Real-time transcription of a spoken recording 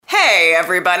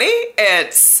everybody,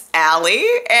 it's Allie,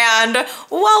 and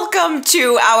welcome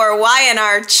to our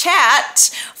Y&R chat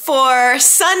for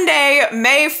Sunday,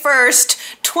 May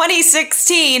 1st,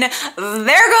 2016. There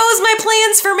goes my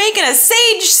plans for making a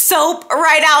sage soap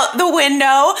right out the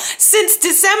window. Since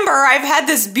December, I've had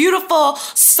this beautiful,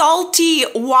 salty,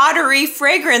 watery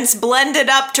fragrance blended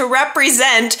up to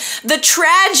represent the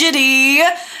tragedy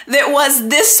that was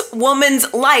this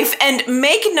woman's life. And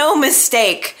make no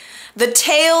mistake, the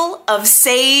tale of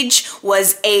Sage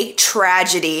was a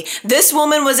tragedy. This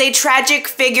woman was a tragic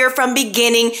figure from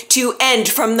beginning to end.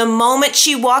 From the moment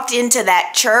she walked into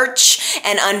that church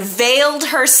and unveiled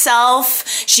herself,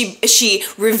 she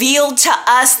revealed to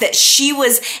us that she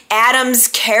was Adam's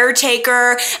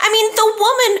caretaker. I mean, the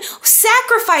woman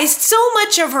sacrificed so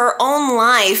much of her own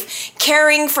life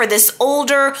caring for this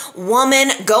older woman,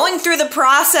 going through the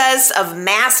process of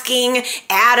masking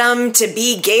Adam to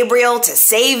be Gabriel, to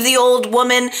save the old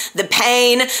woman, the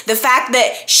pain, the fact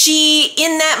that she,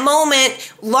 in that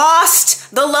moment,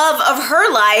 lost the love of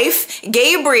her life,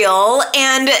 Gabriel,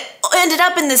 and ended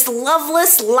up in this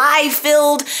loveless,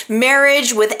 lie-filled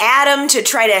marriage with Adam to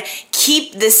try to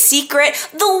keep the secret.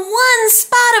 The one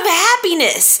spot of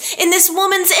happiness in this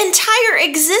woman's entire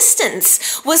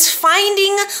existence was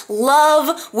finding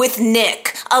love with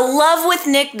Nick. A love with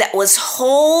Nick that was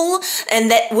whole and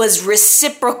that was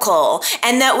reciprocal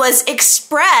and that was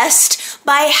expressed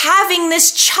by having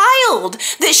this child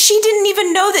that she didn't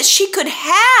even know that she could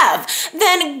have.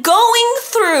 Then going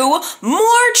through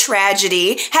more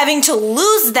tragedy, having to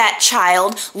lose that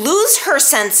child, lose her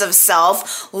sense of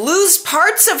self, lose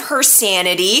parts of her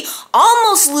sanity,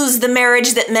 almost lose the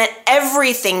marriage that meant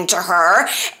everything to her,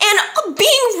 and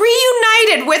being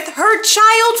reunited with her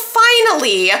child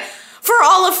finally for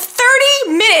all of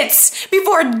 30 minutes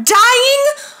before dying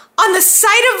on the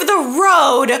side of the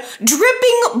road,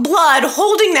 dripping blood,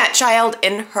 holding that child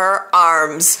in her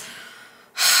arms.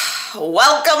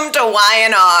 Welcome to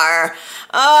Y&R.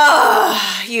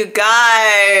 You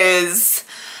guys.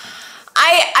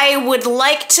 I would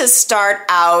like to start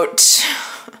out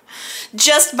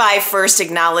just by first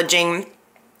acknowledging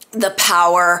the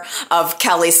power of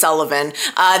Kelly Sullivan.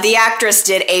 The actress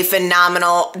did a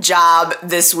phenomenal job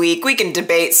this week. We can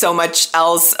debate so much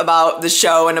else about the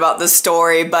show and about the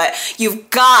story, but you've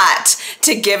got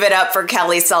to give it up for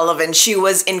Kelly Sullivan. She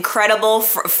was incredible,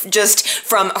 just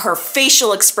from her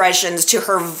facial expressions to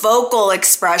her vocal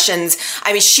expressions.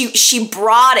 I mean, she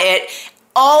brought it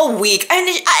all week. And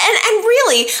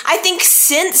really, I think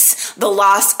since the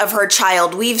loss of her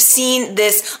child, we've seen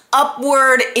this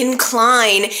upward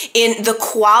incline in the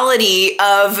quality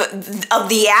of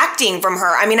the acting from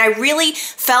her. I mean, I really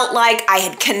felt like I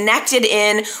had connected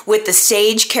in with the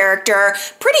Sage character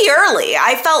pretty early.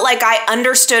 I felt like I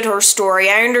understood her story.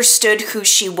 I understood who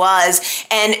she was.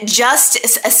 And just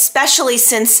especially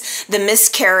since the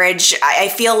miscarriage, I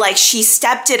feel like she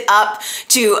stepped it up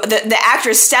to, the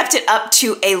actress stepped it up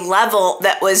to a level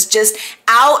that was just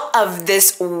out of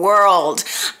this world.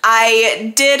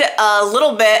 I did a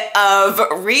little bit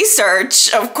of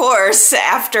research, of course,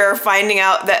 after finding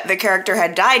out that the character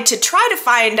had died, to try to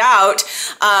find out,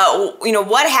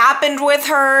 what happened with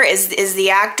her. Is the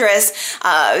actress,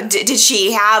 did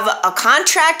she have a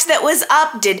contract that was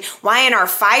up? Did Y&R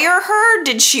fire her?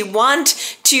 Did she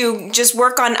want to just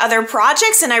work on other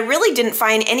projects? And I really didn't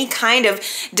find any kind of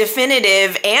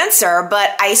definitive answer,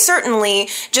 but I certainly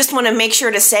just want to make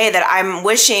sure to say that I'm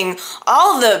wishing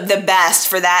all the best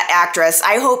for that actress.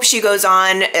 I hope she goes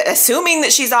on, assuming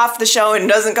that she's off the show and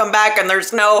doesn't come back and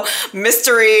there's no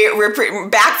mystery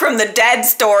back from the dead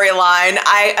storyline.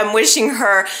 I am wishing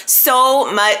her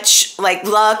so much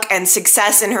luck and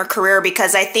success in her career,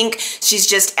 because I think she's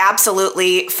just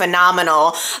absolutely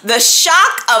phenomenal. The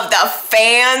shock of the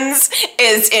fans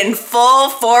is in full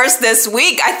force this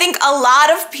week. I think a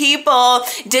lot of people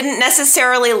didn't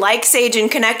necessarily like Sage and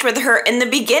connect with her in the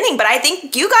beginning, but I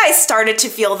think you guys started to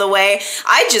feel the way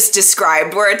I just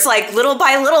described, where it's like little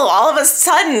by little, all of a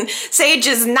sudden, Sage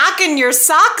is knocking your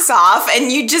socks off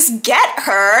and you just get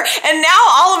her, and now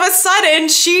all of a sudden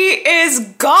she is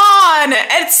gone.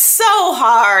 It's so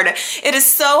hard. It is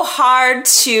so hard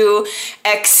to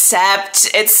accept.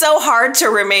 It's so hard to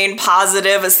remain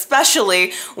positive,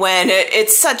 especially when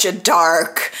it's such a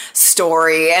dark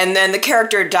story. And then the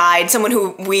character died, someone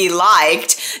who we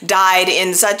liked died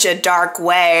in such a dark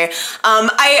way.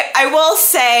 I will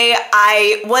say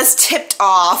I was tipped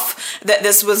off that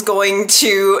this was going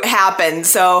to happen.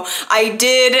 So I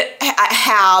did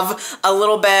have a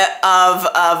little bit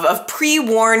of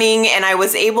pre-warning, and I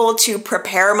was able to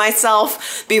prepare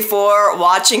myself before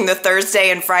watching the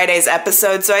Thursday and Friday's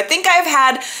episode. So I think I've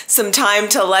had some time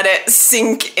to let it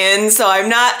sink in. So I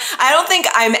don't think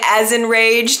I'm as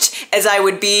enraged as I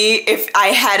would be if I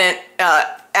hadn't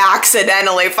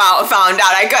accidentally found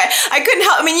out. I couldn't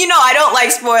help. I mean, I don't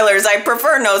like spoilers. I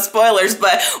prefer no spoilers.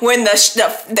 But when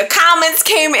the comments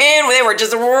came in, they were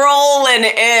just rolling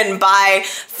in by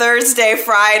Thursday,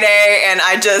 Friday, and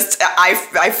I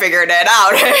figured it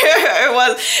out.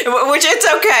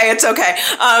 It's okay.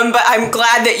 But I'm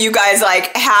glad that you guys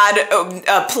had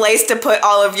a place to put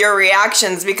all of your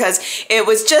reactions, because it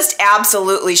was just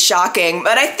absolutely shocking.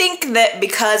 But I think that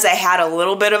because I had a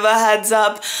little bit of a heads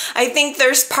up, I think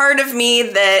there's part of me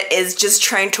that is just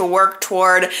trying to work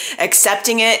toward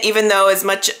accepting it, even though as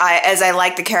much as I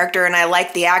like the character and I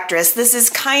like the actress, this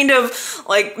is kind of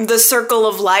like the circle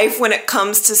of life when it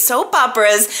comes to soap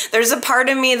operas. There's a part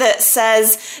of me that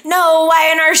says, no,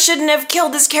 YNR shouldn't have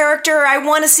killed this character. I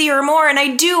want to see her more, and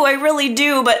I really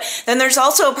do. But then there's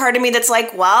also a part of me that's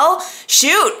like, well,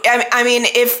 shoot. I mean,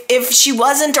 if she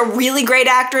wasn't a really great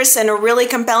actress and a really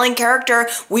compelling character,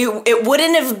 it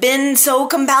wouldn't have been so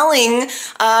compelling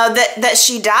that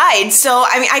she died. So,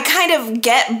 I mean, I kind of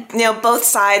get, both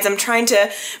sides. I'm trying to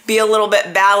be a little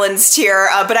bit balanced here,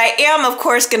 but I am, of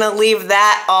course, going to leave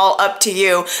that all up to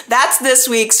you. That's this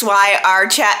week's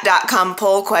YRChat.com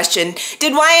poll question.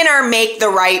 Did YNR make the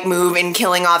right move in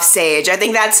killing off Sage? I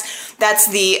think that's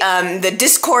the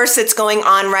discourse that's going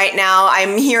on right now.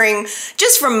 I'm hearing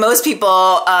just from most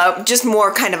people, just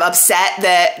more kind of upset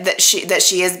that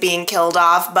she is being killed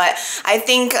off. But I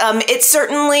think it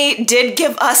certainly did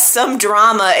give us some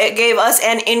drama. It gave us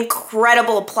an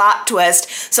incredible plot twist.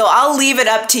 So I'll leave it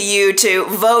up to you to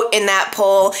vote in that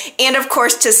poll, and of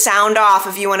course to sound off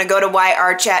if you want to go to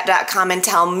yrchat.com and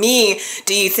tell me,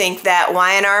 do you think that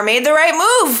YNR made the right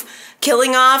move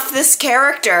killing off this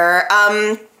character?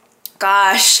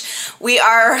 Gosh, we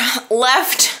are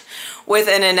left with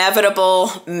an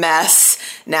inevitable mess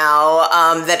now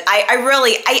that I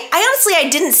honestly, I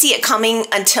didn't see it coming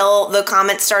until the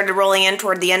comments started rolling in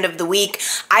toward the end of the week.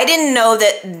 I didn't know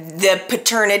that the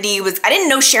paternity I didn't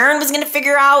know Sharon was going to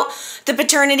figure out the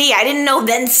paternity. I didn't know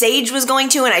then Sage was going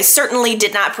to, and I certainly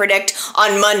did not predict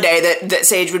on Monday that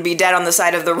Sage would be dead on the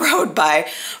side of the road by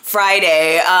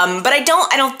Friday. But I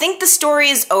don't think the story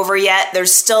is over yet.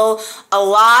 There's still a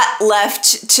lot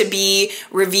left to be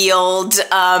revealed.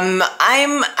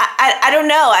 I don't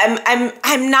know.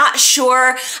 I'm not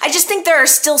sure. I just think there are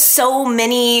still so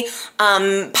many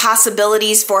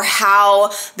possibilities for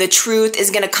how the truth is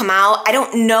going to come out. I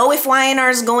don't know if YNR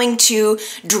is going to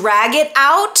drag it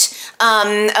out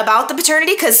about the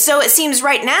paternity, because so it seems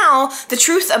right now the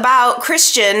truth about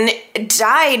Christian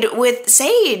died with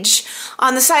Sage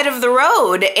on the side of the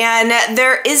road, and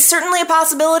there is certainly a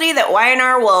possibility that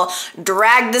YNR will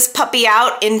drag this puppy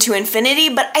out into infinity,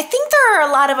 but I think there are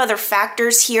a lot of other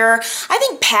factors here. I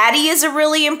think Patty is a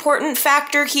really important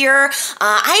factor here.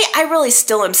 I really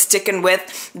still am sticking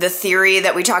with the theory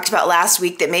that we talked about last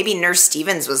week that maybe Nurse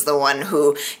Stevens was the one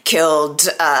who killed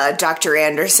Dr.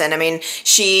 Anderson. I mean,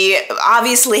 she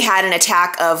obviously had an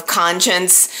attack of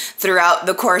conscience throughout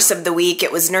the course of the week.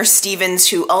 It was Nurse Stevens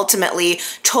who ultimately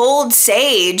told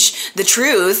Sage the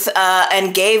truth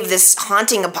and gave this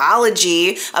haunting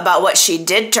apology about what she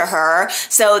did to her.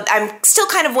 So I'm still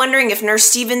kind of wondering if Nurse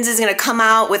Stevens is going to come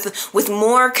out with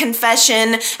more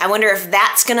confession. I wonder if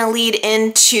that's going to lead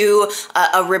into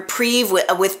a reprieve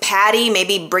with Patty,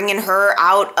 maybe bringing her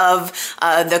out of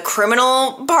the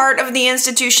criminal part of the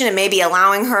institution and maybe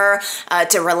allowing her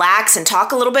to relax and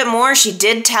talk a little bit more. She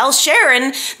did tell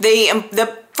Sharon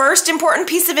the first important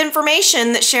piece of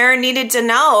information that Sharon needed to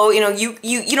know. You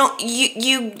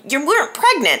weren't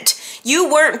pregnant.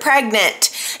 You weren't pregnant.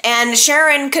 And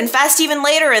Sharon confessed even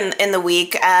later in the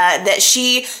week that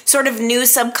she sort of knew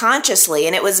subconsciously,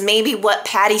 and it was maybe what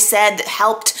Patty said that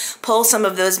helped pull some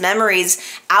of those memories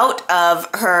out of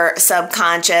her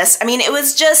subconscious. I mean, it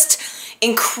was just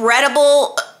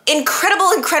incredible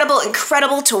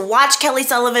to watch Kelly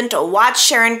Sullivan, to watch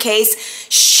Sharon Case.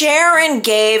 Sharon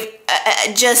gave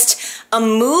just a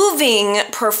moving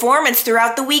performance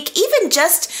throughout the week, even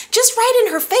just right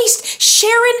in her face.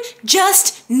 Sharon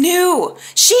just knew.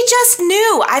 She just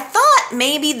knew. I thought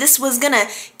maybe this was gonna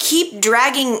keep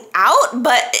dragging out,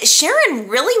 but Sharon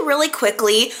really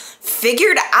quickly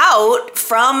figured out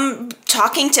from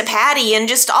talking to Patty and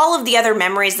just all of the other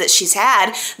memories that she's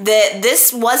had that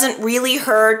this wasn't really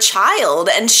her child.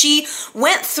 And she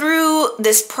went through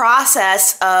this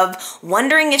process of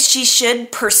wondering if she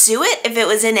should pursue pursue it if it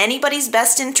was in anybody's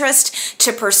best interest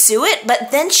to pursue it.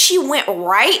 But then she went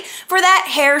right for that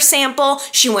hair sample.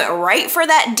 She went right for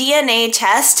that DNA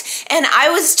test. And I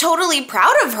was totally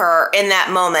proud of her in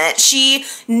that moment. She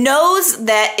knows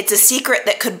that it's a secret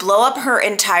that could blow up her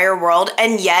entire world,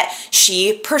 and yet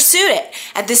she pursued it.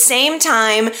 At the same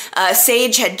time,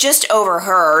 Sage had just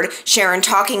overheard Sharon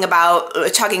talking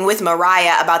with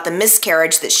Mariah about the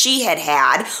miscarriage that she had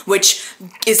had, which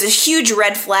is a huge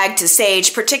red flag to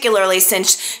Sage, particularly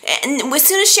since as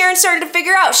soon as Sharon started to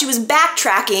figure out, she was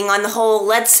backtracking on the whole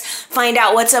let's find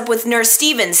out what's up with Nurse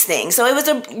Stevens thing. So it was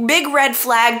a big red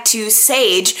flag to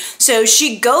Sage. So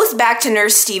she goes back to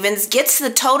Nurse Stevens, gets the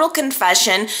total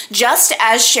confession just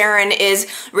as Sharon is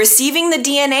receiving the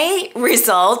DNA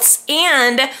results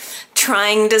and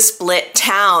trying to split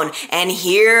town. And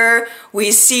here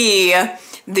we see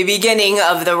the beginning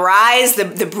of the rise,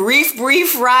 the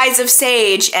brief rise of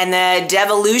Sage and the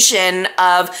devolution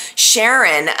of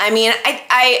Sharon. I mean,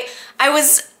 I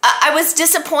was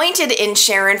disappointed in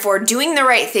Sharon for doing the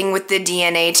right thing with the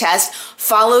DNA test,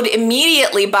 followed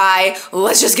immediately by,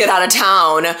 let's just get out of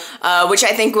town, which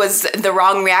I think was the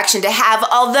wrong reaction to have,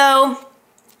 although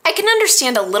I can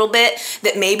understand a little bit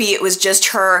that maybe it was just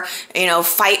her,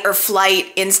 fight or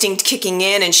flight instinct kicking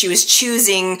in and she was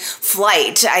choosing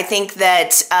flight. I think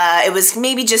that it was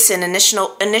maybe just an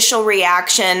initial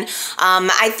reaction.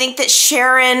 I think that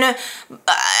Sharon,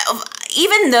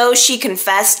 even though she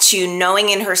confessed to knowing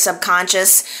in her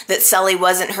subconscious that Sully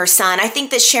wasn't her son, I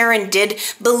think that Sharon did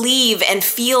believe and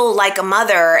feel like a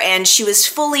mother, and she was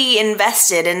fully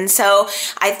invested. And so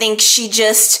I think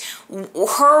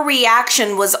her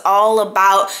reaction was all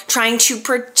about trying to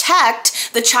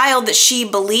protect the child that she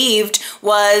believed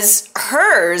was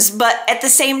hers. But at the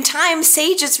same time,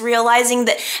 Sage is realizing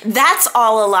that that's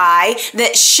all a lie,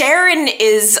 that Sharon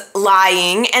is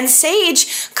lying, and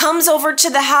Sage comes over to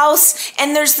the house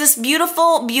and there's this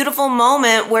beautiful, beautiful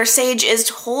moment where Sage is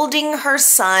holding her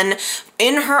son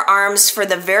in her arms for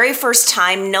the very first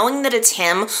time, knowing that it's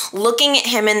him, looking at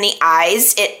him in the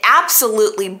eyes. It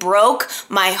absolutely broke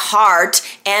my heart.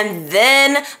 And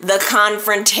then the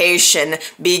confrontation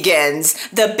begins.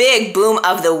 The big boom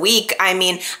of the week. I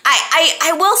mean,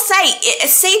 I will say,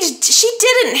 Sage, she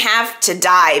didn't have to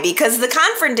die, because the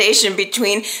confrontation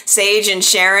between Sage and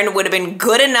Sharon would have been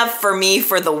good enough for me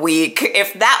for the week.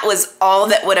 If that was all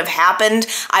that would have happened,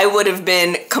 I would have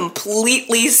been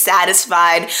completely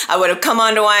satisfied. I would have come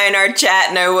onto YNR chat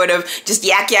and I would have just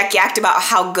yacked about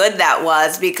how good that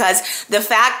was, because the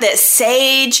fact that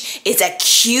Sage is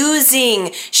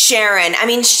accusing Sharon, I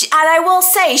mean, and I will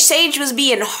say, Sage was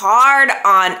being hard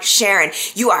on Sharon.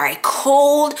 You are a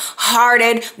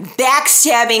cold-hearted,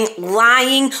 backstabbing,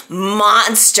 lying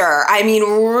monster. I mean,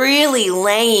 really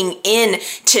laying in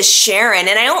to Sharon.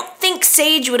 And I don't think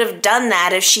Sage would have done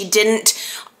that if she didn't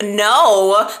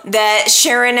know that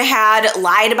Sharon had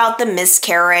lied about the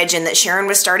miscarriage and that Sharon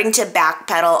was starting to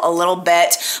backpedal a little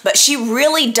bit, but she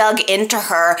really dug into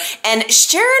her, and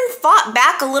Sharon fought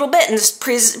back a little bit and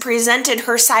presented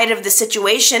her side of the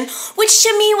situation, which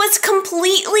to me was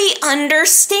completely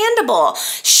understandable.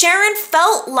 Sharon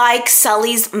felt like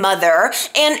Sully's mother,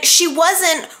 and she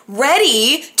wasn't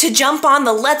ready to jump on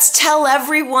the let's tell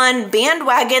everyone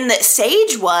bandwagon that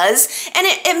Sage was, and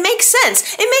it makes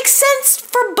sense. It makes sense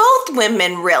for both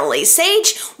women, really.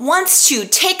 Sage wants to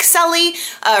take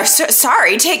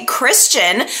take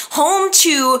Christian home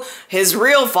to his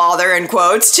real father, in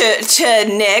quotes, to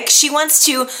Nick. She wants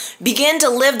to begin to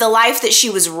live the life that she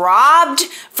was robbed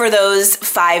for those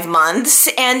 5 months.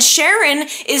 And Sharon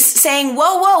is saying,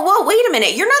 whoa, wait a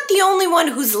minute. You're not the only one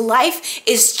whose life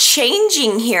is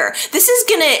changing here. This is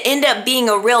going to end up being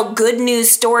a real good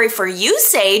news story for you,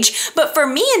 Sage. But for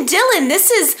me and Dylan, this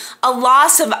is a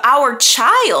loss of our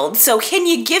child. So can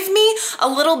you give me a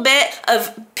little bit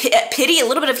of pity, a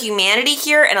little bit of humanity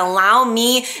here, and allow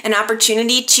me an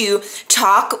opportunity to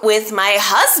talk with my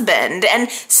husband? And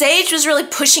Sage was really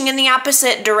pushing in the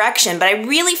opposite direction, but I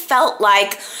really felt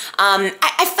like,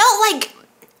 I felt like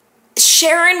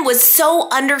Sharon was so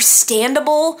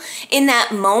understandable in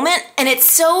that moment, and it's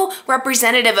so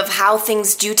representative of how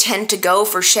things do tend to go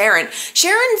for Sharon.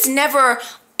 Sharon's never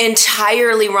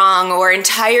entirely wrong or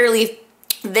entirely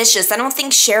vicious. I don't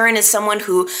think Sharon is someone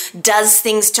who does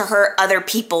things to hurt other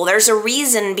people. There's a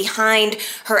reason behind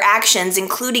her actions,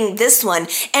 including this one.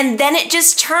 And then it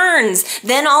just turns.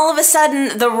 Then all of a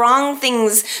sudden, the wrong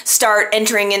things start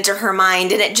entering into her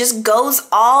mind, and it just goes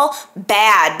all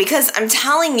bad. Because I'm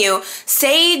telling you,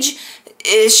 Sage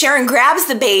Sharon grabs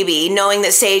the baby, knowing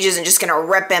that Sage isn't just going to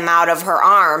rip him out of her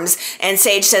arms. And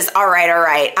Sage says, all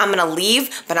right, I'm going to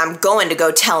leave, but I'm going to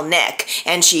go tell Nick.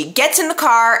 And she gets in the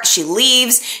car, she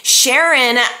leaves.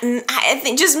 Sharon, I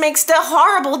think, just makes the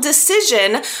horrible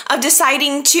decision of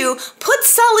deciding to put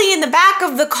Sully in the back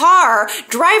of the car,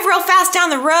 drive real fast down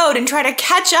the road, and try to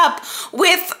catch up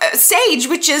with Sage,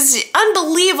 which is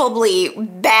unbelievably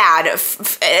bad.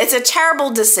 It's a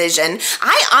terrible decision.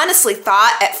 I honestly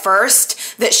thought at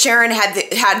first that Sharon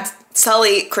had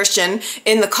Sully Christian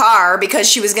in the car because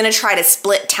she was going to try to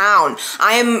split town.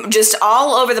 I am just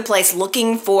all over the place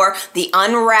looking for the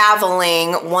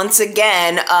unraveling once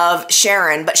again of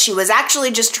Sharon, but she was actually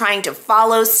just trying to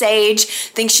follow Sage,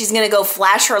 thinks she's going to go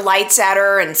flash her lights at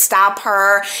her and stop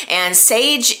her, and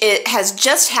Sage has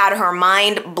just had her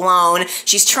mind blown.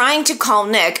 She's trying to call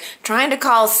Nick, trying to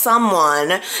call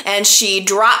someone, and she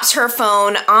drops her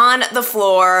phone on the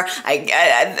floor.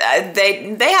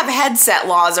 They have headset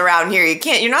laws around here.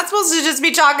 You're not supposed to just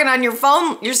be talking on your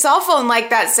cell phone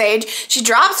like that, Sage. She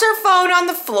drops her phone on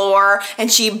the floor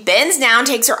and she bends down,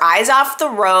 takes her eyes off the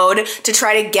road to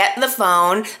try to get the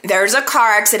phone. There's a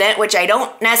car accident, which I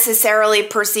don't necessarily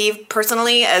perceive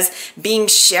personally as being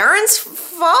Sharon's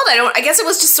fault. I guess it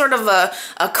was just sort of a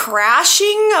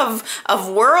crashing of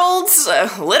worlds,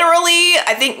 literally.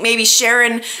 I think maybe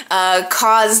Sharon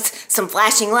caused some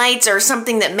flashing lights or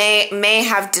something that may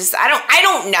have just, I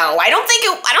don't know. I don't think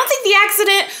the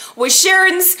accident was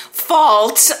Sharon's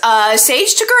fault.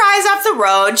 Sage took her eyes off the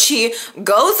road. She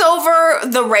goes over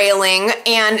the railing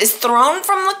and is thrown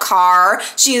from the car.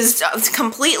 She is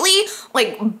completely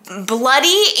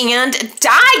bloody and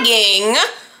dying.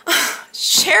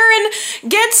 Sharon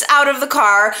gets out of the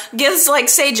car, gives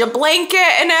Sage a blanket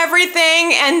and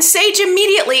everything, and Sage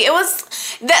immediately, it was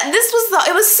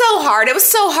so hard. It was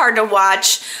so hard to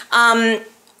watch.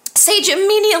 Sage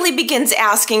immediately begins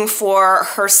asking for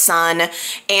her son,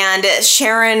 and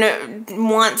Sharon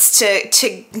wants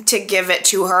to give it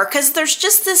to her because there's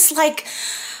just this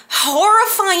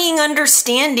horrifying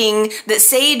understanding that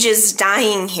Sage is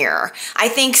dying here. I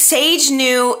think Sage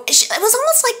knew, it was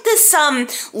almost like this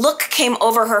look came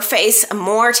over her face,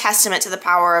 more testament to the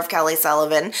power of Kelly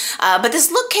Sullivan, but this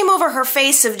look came over her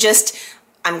face of just,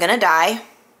 I'm gonna die,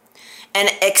 and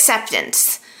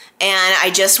acceptance. And I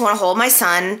just want to hold my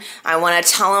son. I want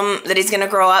to tell him that he's going to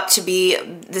grow up to be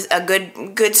a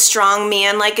good, strong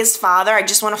man like his father. I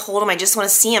just want to hold him. I just want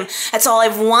to see him. That's all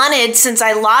I've wanted since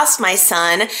I lost my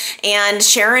son. And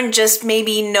Sharon just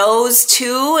maybe knows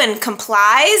too and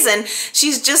complies. And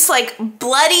she's just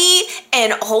bloody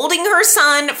and holding her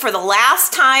son for the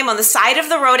last time on the side of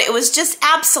the road. It was just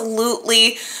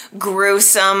absolutely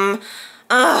gruesome.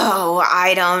 Oh,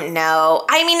 I don't know.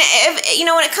 I mean,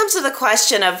 when it comes to the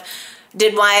question of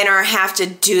did Weiner have to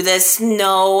do this?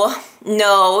 No,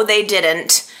 they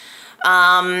didn't.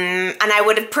 And I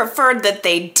would have preferred that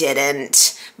they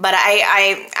didn't. But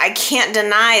I can't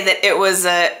deny that it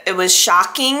was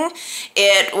shocking.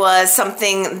 It was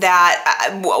something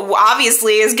that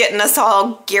obviously is getting us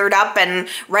all geared up and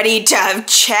ready to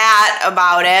chat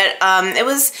about it. It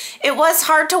was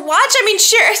hard to watch. I mean,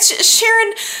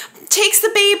 Sharon takes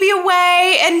the baby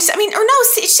away, and Sage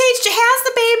has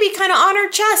the baby kind of on her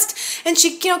chest, and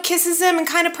she kisses him and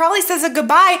kind of probably says a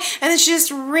goodbye, and then she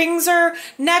just wrings her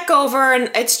neck over,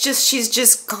 and she's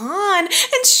just gone.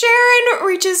 And Sharon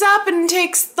reaches up and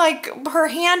takes her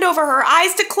hand over her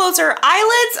eyes to close her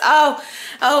eyelids.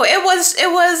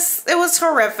 It was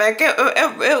horrific.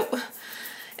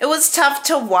 It was tough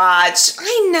to watch.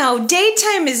 I know,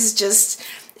 daytime is just,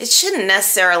 it shouldn't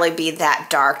necessarily be that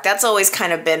dark. That's always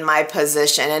kind of been my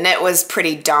position, and it was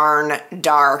pretty darn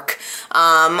dark.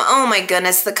 Oh my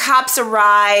goodness, the cops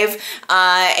arrive,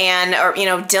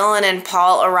 Dylan and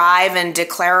Paul arrive and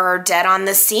declare her dead on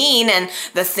the scene, and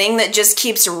the thing that just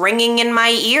keeps ringing in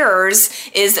my ears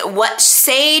is what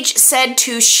Sage said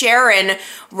to Sharon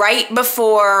right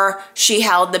before she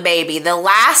held the baby. The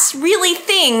last really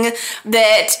thing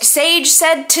that Sage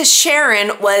said to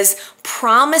Sharon was,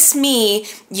 "Promise me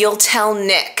you'll tell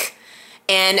Nick."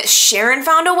 And Sharon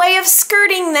found a way of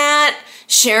skirting that.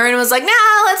 Sharon was like,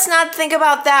 nah, let's not think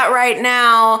about that right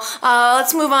now.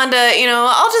 Let's move on to,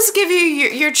 I'll just give you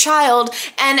your child.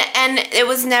 And it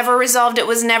was never resolved. It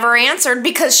was never answered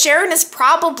because Sharon is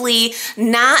probably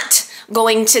not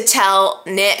going to tell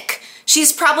Nick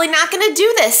She's probably not going to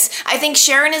do this. I think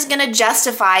Sharon is going to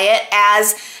justify it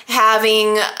as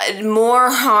having more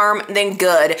harm than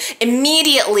good.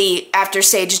 Immediately after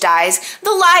Sage dies,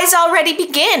 the lies already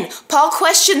begin. Paul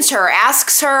questions her,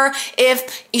 asks her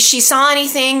if she saw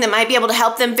anything that might be able to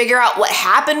help them figure out what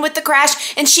happened with the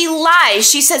crash, and she lies.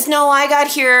 She says, no, I got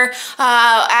here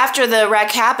after the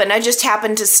wreck happened. I just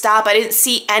happened to stop. I didn't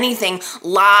see anything.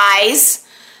 Lies.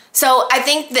 So I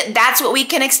think that that's what we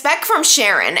can expect from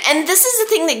Sharon. And this is the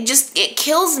thing that it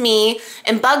kills me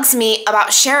and bugs me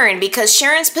about Sharon, because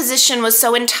Sharon's position was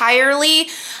so entirely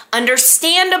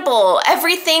understandable.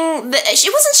 Everything that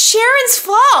it wasn't Sharon's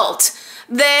fault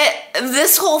that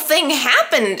this whole thing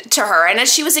happened to her. And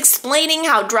as she was explaining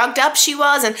how drugged up she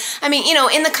was, and I mean,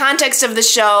 in the context of the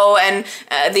show and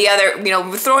the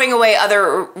other, throwing away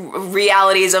other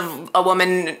realities of a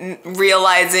woman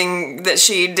realizing that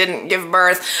she didn't give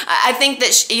birth, I think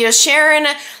that, Sharon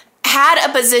had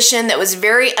a position that was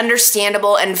very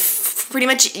understandable and pretty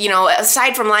much,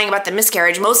 aside from lying about the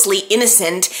miscarriage, mostly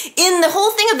innocent in the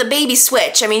whole thing of the baby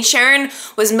switch. I mean, Sharon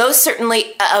was most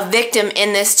certainly a victim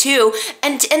in this too.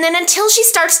 And then until she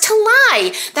starts to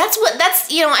lie,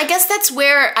 I guess that's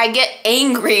where I get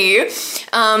angry.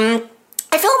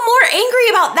 I felt more angry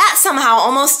about that somehow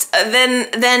almost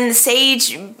than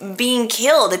Sage being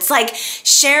killed. It's like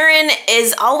Sharon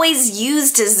is always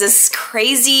used as this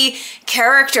crazy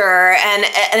character, and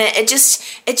it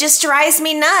just drives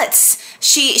me nuts.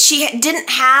 She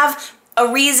didn't have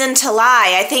a reason to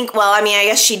lie. I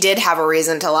guess she did have a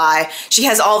reason to lie. She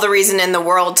has all the reason in the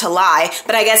world to lie,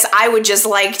 but I guess I would just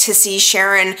like to see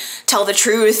Sharon tell the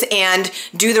truth and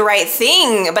do the right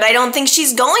thing, but I don't think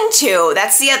she's going to.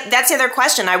 That's the other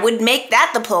question. I would make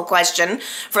that the poll question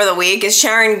for the week. Is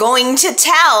Sharon going to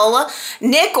tell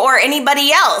Nick or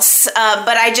anybody else?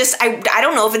 But I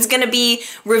don't know if it's going to be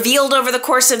revealed over the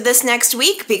course of this next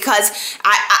week, because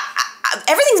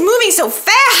everything's moving so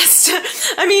fast.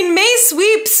 I mean, May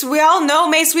sweeps, we all know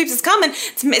May sweeps is coming.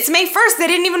 It's May 1st. They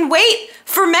didn't even wait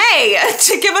for May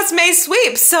to give us May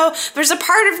sweeps. So there's a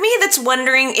part of me that's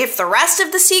wondering if the rest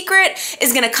of the secret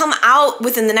is going to come out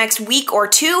within the next week or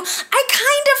two. I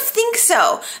kind of think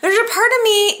so. There's a part of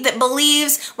me that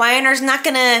believes Weiner's not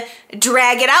going to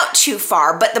drag it out too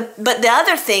far. But the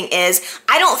other thing is,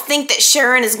 I don't think that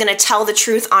Sharon is going to tell the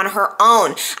truth on her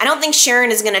own. I don't think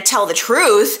Sharon is going to tell the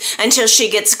truth until she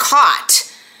gets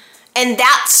caught. And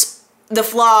that's the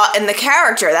flaw in the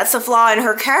character. That's the flaw in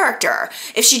her character.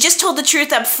 If she just told the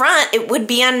truth up front, it would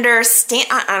be I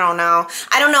don't know.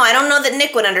 I don't know that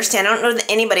Nick would understand. I don't know that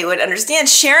anybody would understand.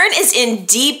 Sharon is in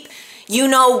deep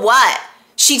you-know-what.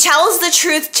 She tells the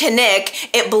truth to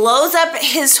Nick. It blows up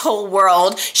his whole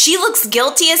world. She looks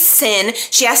guilty as sin.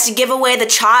 She has to give away the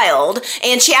child,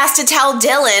 and she has to tell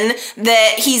Dylan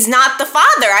that he's not the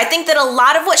father. I think that a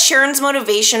lot of what Sharon's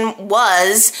motivation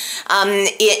was,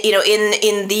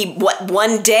 in the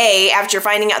one day after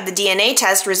finding out the DNA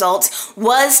test results,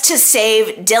 was to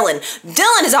save Dylan.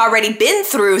 Dylan has already been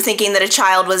through thinking that a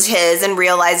child was his and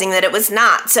realizing that it was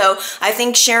not. So I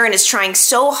think Sharon is trying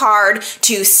so hard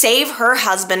to save her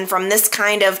husband from this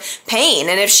kind of pain.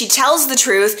 And if she tells the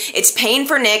truth, it's pain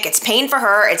for Nick, it's pain for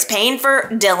her, it's pain for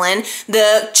Dylan.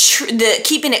 The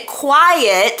keeping it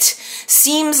quiet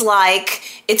seems like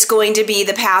it's going to be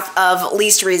the path of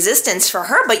least resistance for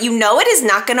her, but it is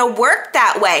not going to work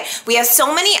that way. We have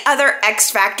so many other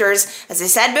X factors. As I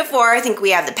said before, I think we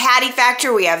have the Patty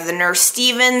factor, we have the Nurse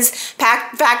Stevens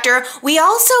factor. We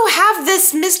also have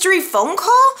this mystery phone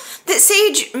call that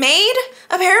Sage made,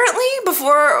 apparently,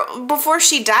 before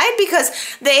she died, because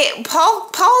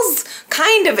Paul's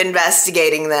kind of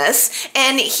investigating this,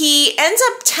 and he ends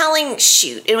up telling, and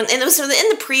it was in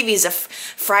the previews of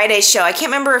Friday's show. I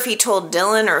can't remember if he told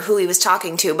Dylan or who he was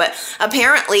talking to, but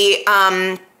apparently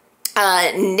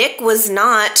Nick was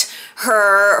not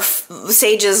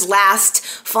Sage's last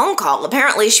phone call.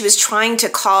 Apparently she was trying to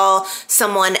call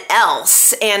someone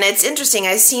else, and it's interesting.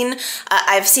 I've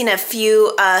seen a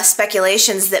few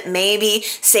speculations that maybe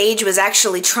Sage was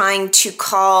actually trying to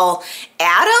call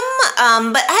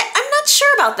Adam, but I'm not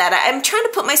sure about that. I'm trying to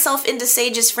put myself into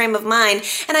Sage's frame of mind,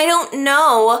 and I don't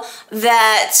know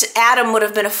that Adam would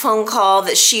have been a phone call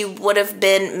that she would have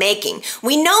been making.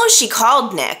 We know she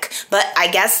called Nick, but I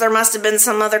guess there must have been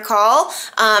some other call,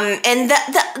 and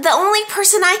the only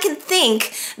person I can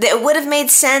think that would have made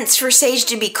sense for Sage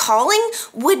to be calling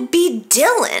would be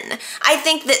Dylan. I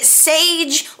think that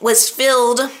Sage was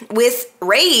filled with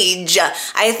rage.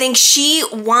 I think she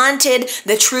wanted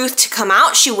the truth to come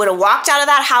out. She would have walked out of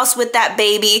that house with that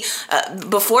baby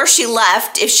before she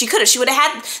left. If she could have, she would have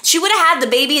had the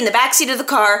baby in the backseat of the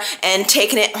car and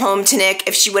taken it home to Nick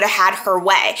if she would have had her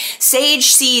way. Sage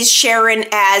sees Sharon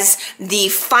as the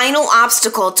final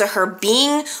obstacle to her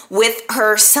being with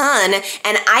her son,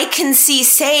 and I can see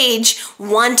Sage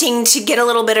wanting to get a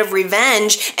little bit of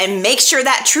revenge and make sure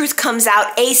that truth comes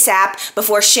out ASAP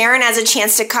before Sharon has a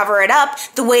chance to cover it up.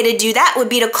 The way to do that would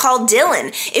be to call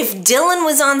Dylan. If Dylan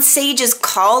was on Sage's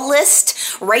call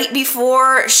list right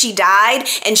before she died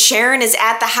and Sharon is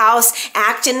at the house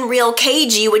acting real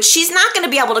cagey, which she's not going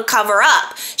to be able to cover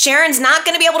up. Sharon's not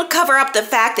going to be able to cover up the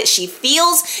fact that she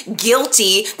feels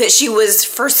guilty that she was,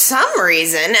 for some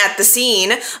reason, at the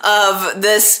scene of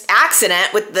this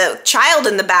accident with the child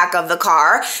in the back of the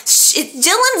car.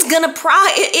 Dylan's going to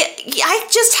I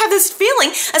just have this feeling,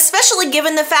 especially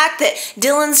given the fact that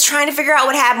Dylan's trying to figure out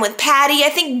what happened with Patty. I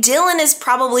think Dylan is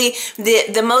probably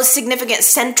the most significant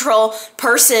central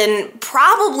person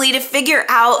probably to figure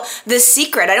out the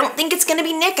secret. I don't think it's going to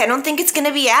be Nick. I don't think it's going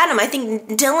to be Adam. I think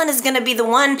Dylan is going to be the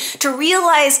one to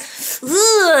realize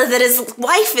that his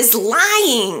wife is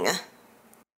lying.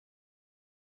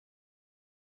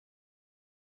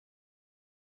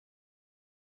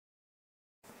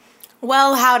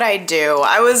 Well, how'd I do?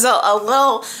 I was a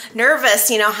little nervous,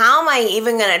 how am I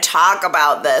even going to talk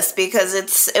about this? Because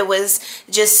it was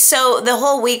just the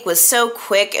whole week was so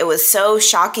quick, it was so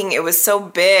shocking, it was so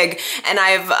big, and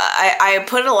I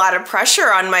put a lot of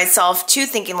pressure on myself too,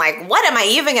 thinking like, what am I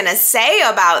even going to say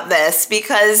about this?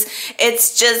 Because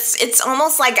it's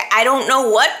almost like I don't know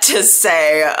what to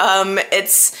say.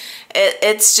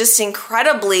 It's just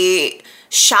incredibly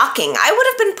shocking. I would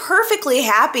have been perfectly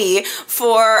happy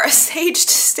for Sage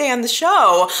to stay on the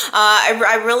show.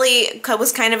 I really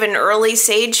was kind of an early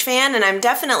Sage fan, and I'm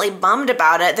definitely bummed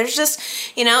about it. There's just,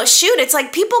 it's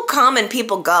like people come and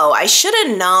people go. I should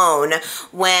have known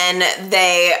when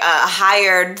they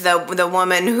hired the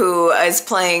woman who is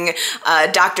playing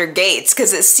Dr. Gates,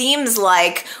 because it seems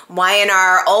like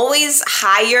Y&R always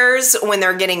hires when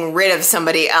they're getting rid of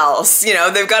somebody else.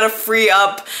 They've got to free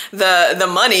up the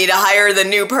money to hire the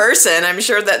new person. I'm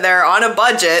sure that they're on a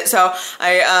budget, so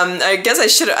I guess I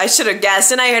should have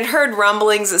guessed. And I had heard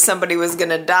rumblings that somebody was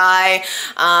gonna die.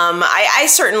 I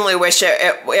certainly wish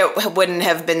it wouldn't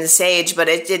have been Sage, but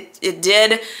it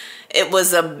did.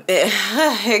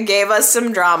 It gave us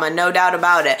some drama, no doubt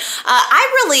about it.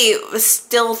 I really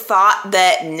still thought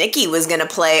that Nikki was going to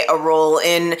play a role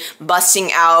in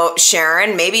busting out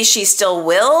Sharon. Maybe she still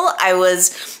will. I was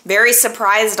very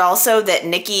surprised also that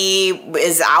Nikki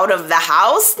is out of the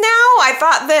house now. I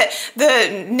thought that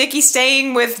the Nikki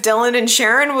staying with Dylan and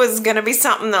Sharon was going to be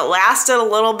something that lasted a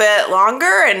little bit longer,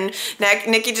 and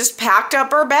Nikki just packed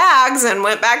up her bags and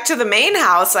went back to the main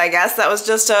house. I guess that was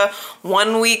just a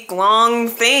 1 week long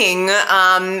thing,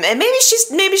 and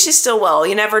maybe she still will.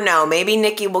 You never know. Maybe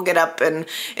Nikki will get up in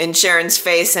Sharon's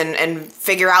face and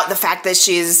figure out the fact that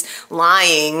she's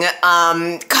lying.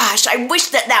 Gosh, I wish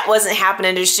that wasn't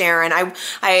happening to Sharon.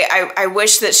 I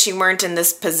wish that she weren't in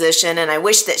this position, and I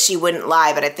wish that she wouldn't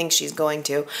lie, but I think she's going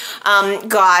to.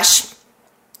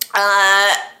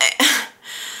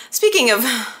 Speaking of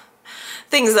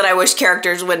things that I wish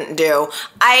characters wouldn't do,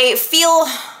 I feel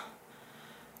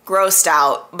grossed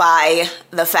out by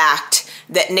the fact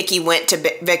that Nikki went to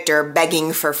Victor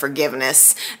begging for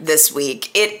forgiveness this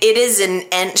week. She's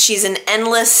an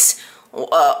endless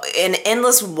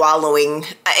wallowing.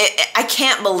 I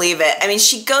can't believe it. I mean,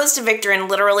 she goes to Victor and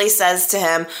literally says to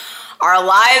him, "Our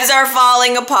lives are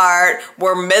falling apart.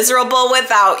 We're miserable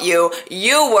without you.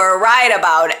 You were right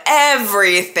about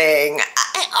everything."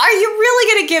 Are you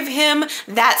really going to give him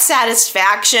that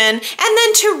satisfaction? And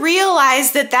then to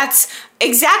realize that that's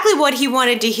exactly what he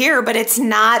wanted to hear, but it's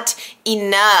not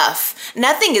enough.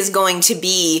 Nothing is going to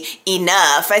be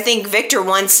enough. I think Victor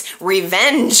wants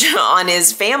revenge on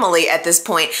his family at this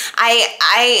point.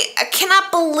 I cannot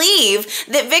believe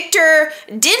that Victor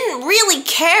didn't really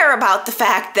care about the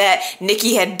fact that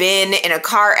Nikki had been in a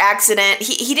car accident.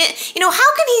 He didn't,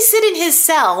 how can he sit in his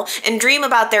cell and dream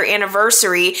about their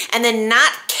anniversary and then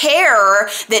not care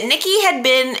that Nikki had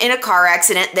been in a car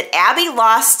accident, that Abby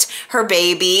lost her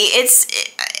baby?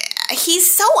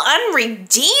 he's so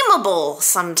unredeemable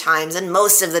sometimes, and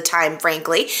most of the time,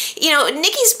 frankly.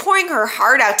 Nikki's pouring her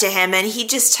heart out to him, and he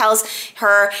just tells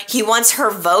her he wants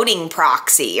her voting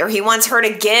proxy, or he wants her to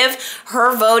give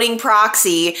her voting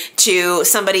proxy to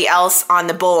somebody else on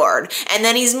the board. And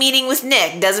then he's meeting with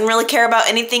Nick, doesn't really care about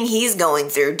anything he's going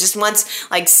through, just wants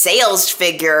like sales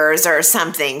figures or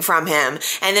something from him.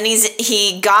 And then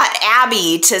he got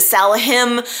Abby to sell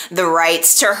him the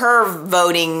rights to her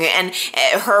voting and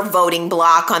her voting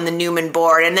block on the Newman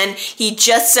board. And then he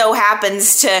just so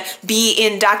happens to be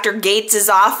in Dr. Gates's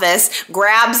office,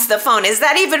 grabs the phone. Is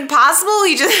that even possible?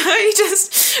 He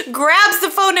just grabs the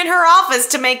phone in her office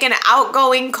to make an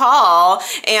outgoing call.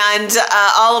 And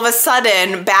all of a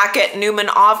sudden, back at Newman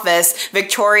office,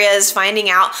 Victoria is finding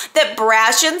out that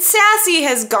Brash and Sassy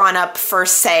has gone up for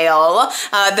sale.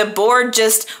 The board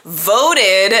just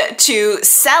voted to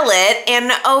sell it.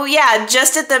 And oh yeah,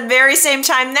 just at the very same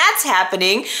time that's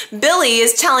happening, Billy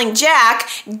is telling Jack,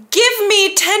 give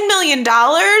me $10 million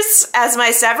as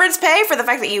my severance pay for the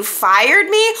fact that you fired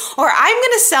me, or I'm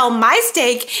going to sell my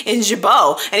stake in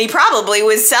Jabot. And he probably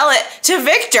would sell it to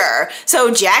Victor.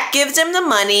 So Jack gives him the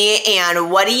money,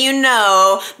 and what do you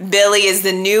know? Billy is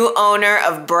the new owner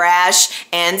of Brash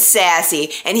and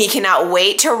Sassy, and he cannot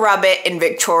wait to rub it in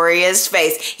Victoria's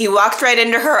face. He walked right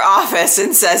into her office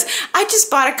and says, I just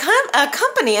bought a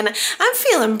company, and I'm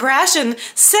feeling brash and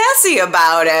sassy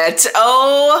about it.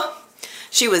 Oh,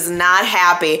 she was not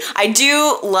happy. I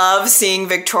do love seeing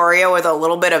Victoria with a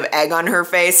little bit of egg on her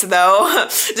face, though.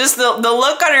 Just the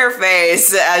look on her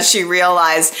face as she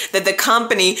realized that the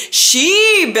company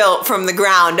she built from the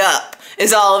ground up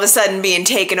is all of a sudden being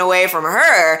taken away from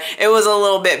her. It was a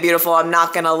little bit beautiful, I'm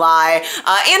not gonna lie.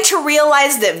 And to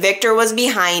realize that Victor was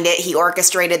behind it, he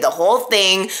orchestrated the whole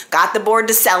thing, got the board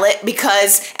to sell it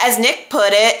because, as Nick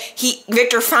put it,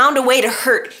 Victor found a way to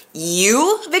hurt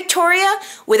you, Victoria,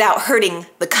 without hurting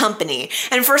the company.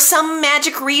 And for some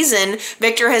magic reason,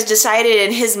 Victor has decided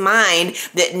in his mind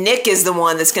that Nick is the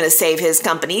one that's going to save his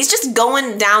company. He's just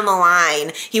going down the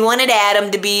line. He wanted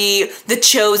Adam to be the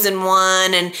chosen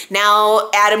one, and now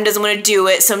Adam doesn't want to do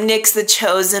it, so Nick's the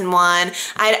chosen one.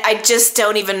 I just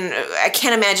don't even, I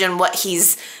can't imagine what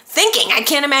he's thinking. I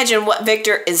can't imagine what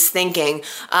Victor is thinking.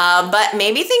 But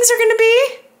maybe things are going to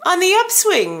be on the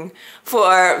upswing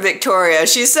for Victoria.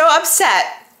 She's so upset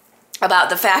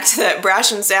about the fact that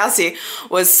Brash and Sassy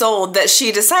was sold that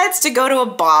she decides to go to a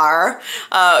bar,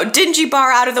 dingy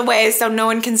bar out of the way so no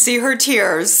one can see her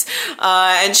tears.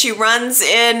 And she runs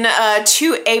in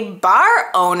to a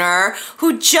bar owner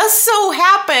who just so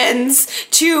happens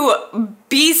to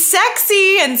be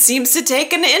sexy and seems to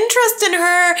take an interest in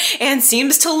her and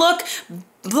seems to look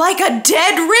like a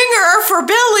dead ringer for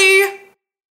Billy.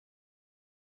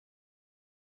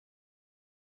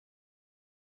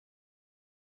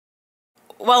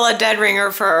 Well, a dead ringer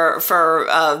for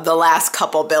the last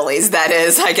couple Billies, that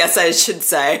is, I guess I should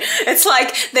say. It's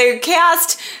like they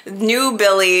cast new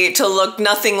Billy to look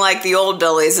nothing like the old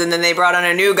Billies, and then they brought on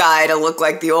a new guy to look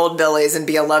like the old Billies and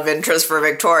be a love interest for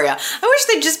Victoria. I wish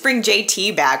they'd just bring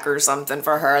JT back or something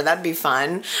for her. That'd be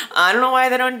fun. I don't know why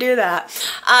they don't do that.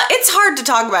 It's hard to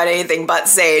talk about anything but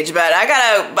Sage, but I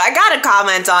gotta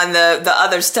comment on the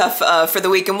other stuff for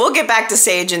the week, and we'll get back to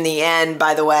Sage in the end,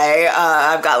 by the way.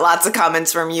 I've got lots of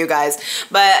comments from you guys,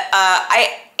 but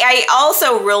I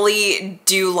also really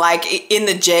do like in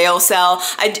the jail cell.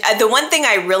 The one thing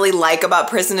I really like about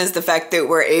prison is the fact that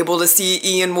we're able to see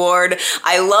Ian Ward.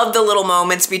 I love the little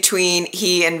moments between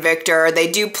he and Victor.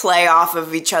 They do play off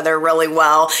of each other really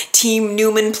well. Team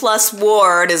Newman plus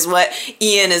Ward is what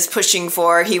Ian is pushing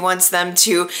for. He wants them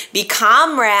to be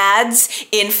comrades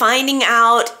in finding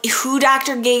out who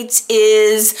Dr. Gates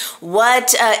is,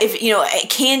 what,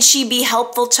 can she be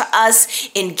helpful to us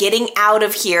in getting out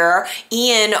of here?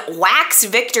 Ian whacks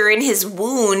Victor in his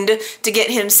wound to get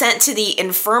him sent to the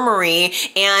infirmary,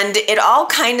 and it all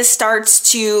kind of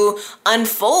starts to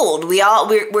unfold.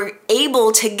 We're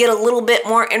able to get a little bit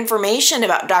more information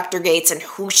about Dr. Gates and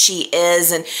who she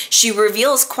is, and she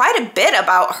reveals quite a bit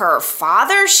about her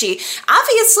father. She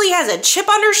obviously has a chip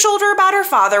on her shoulder about her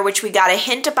father, which we got a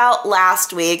hint about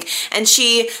last week, and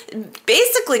she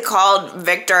basically called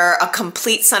Victor a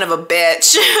complete son of a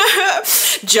bitch,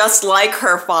 just like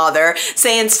her father,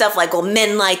 saying stuff like, well,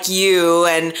 men like you,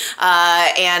 and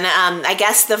I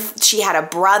guess she had a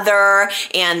brother,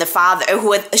 and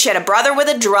she had a brother with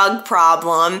a drug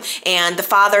problem, and the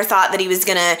father thought that he was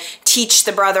gonna teach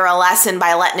the brother a lesson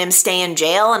by letting him stay in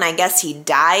jail, and I guess he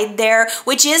died there,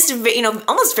 which is,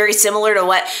 almost very similar to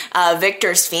what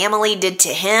Victor's family did to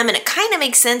him, and it kind of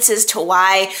makes sense as to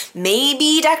why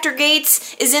maybe Dr.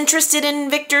 Gates is interested in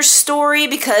Victor's story,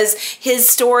 because his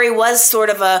story was sort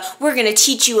of a, we're going to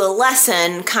teach you a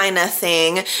lesson kind of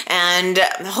thing, and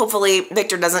hopefully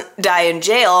Victor doesn't die in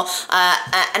jail.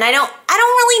 And I don't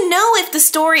really know if the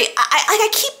story, I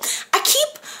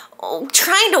keep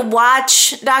trying to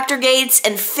watch Dr. Gates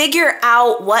and figure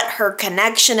out what her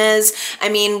connection is. I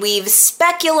mean, we've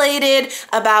speculated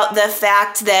about the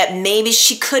fact that maybe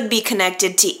she could be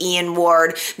connected to Ian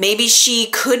Ward. Maybe she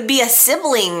could be a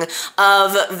sibling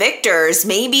of Victor's.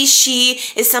 Maybe she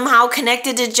is somehow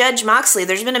connected to Judge Moxley.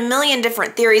 There's been a million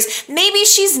different theories. Maybe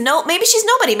she's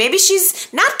nobody. Maybe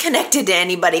she's not connected to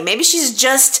anybody. Maybe she's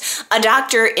just a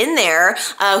doctor in there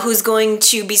who's going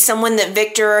to be someone that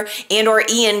Victor and or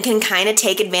Ian can kind of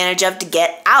take advantage of to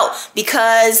get out,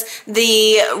 because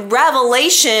the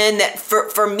revelation that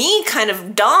for me kind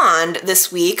of dawned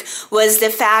this week was the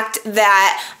fact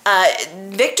that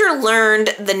Victor learned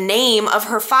the name of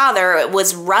her father. It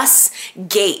was Russ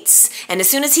Gates, and as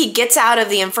soon as he gets out of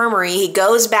the infirmary, he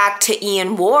goes back to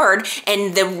Ian Ward,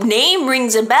 and the name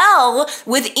rings a bell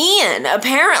with Ian.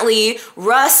 Apparently,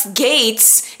 Russ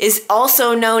Gates is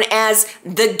also known as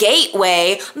the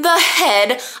Gateway, the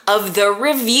head of the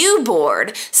review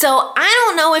board. So I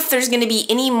don't know if there's going to be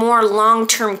any more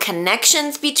long-term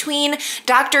connections between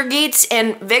Dr. Gates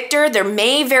and Victor. There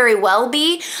may very well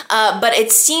be, but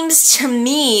it seems to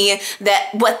me that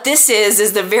what this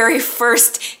is the very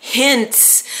first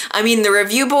hints. I mean, the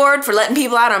review board for letting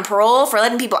people out on parole, for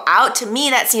letting people out, to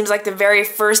me that seems like the very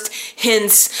first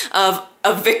hints of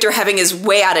Victor having his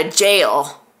way out of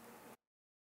jail.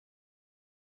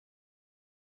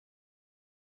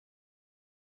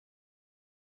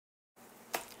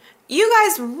 You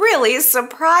guys really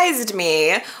surprised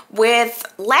me with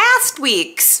last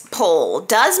week's poll.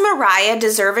 Does Mariah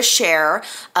deserve a share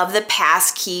of the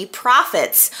passkey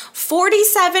profits?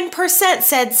 47%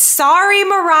 said, sorry,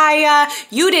 Mariah,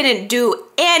 you didn't do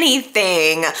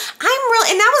anything. And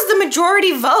that was the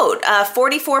majority vote.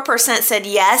 44% said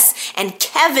yes, and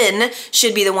Kevin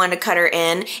should be the one to cut her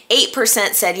in.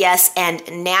 8% said yes, and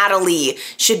Natalie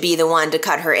should be the one to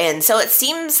cut her in. So it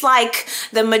seems like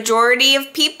the majority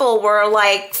of people were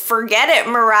like, forget it,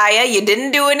 Mariah, you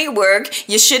didn't do any work,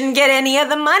 you shouldn't get any of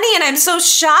the money. And I'm so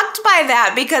shocked by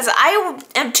that, because I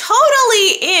am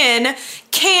totally in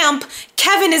camp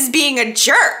Kevin is being a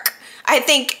jerk. I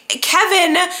think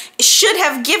Kevin should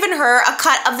have given her a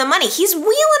cut of the money. He's wheeling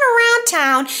around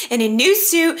town in a new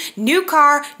suit, new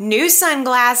car, new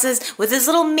sunglasses with his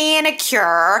little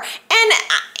manicure. And,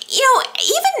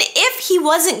 even if he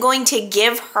wasn't going to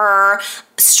give her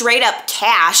straight up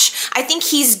cash, I think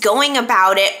he's going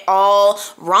about it all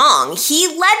wrong. He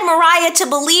led Mariah to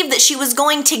believe that she was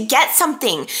going to get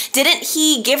something. Didn't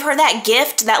he give her that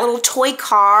gift, that little toy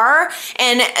car,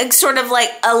 and sort of like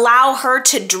allow her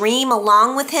to dream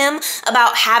along with him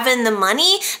about having the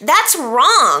money? That's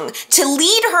wrong, to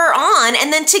lead her on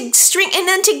and then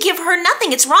to give her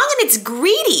nothing. It's wrong, and it's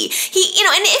greedy.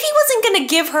 And if he wasn't going to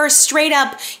give her straight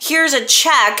up, here's a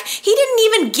check, he didn't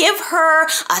even give her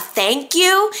a thank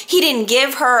you. He didn't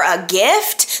give her a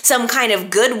gift, some kind of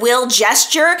goodwill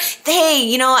gesture. Hey,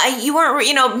 you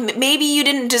weren't, maybe you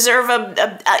didn't deserve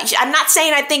I'm not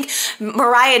saying I think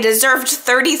Mariah deserved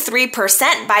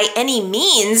 33% by any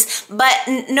means, but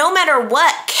no matter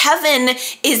what, Kevin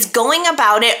is going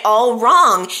about it all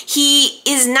wrong. He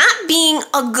is not being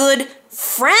a good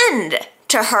friend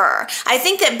to her. I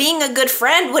think that being a good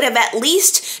friend would have at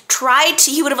least tried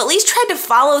to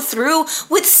follow through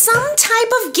with some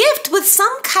type of gift, with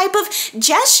some type of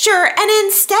gesture, and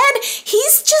instead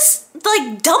he's just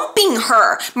like dumping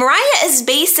her. Mariah is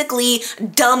basically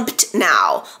dumped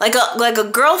now, like a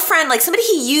girlfriend, like somebody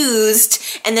he used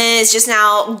and then is just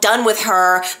now done with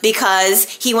her because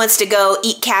he wants to go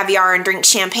eat caviar and drink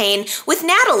champagne with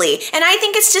Natalie. And I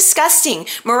think it's disgusting.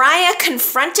 Mariah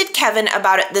confronted Kevin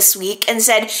about it this week and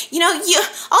said,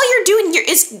 all you're doing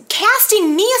is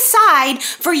casting me aside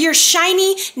for your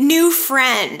shiny new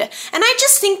friend. And I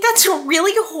just think that's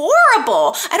really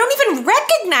horrible. I don't even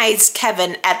recognize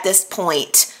Kevin at this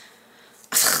point.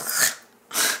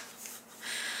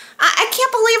 I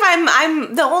can't believe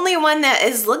I'm the only one that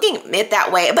is looking at it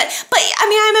that way. But I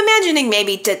mean, I'm imagining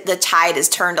maybe the tide has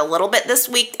turned a little bit this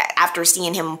week after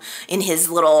seeing him in his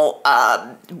little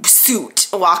suit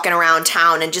walking around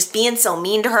town and just being so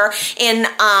mean to her. And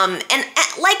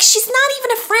like, she's not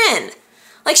even a friend.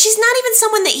 Like, she's not even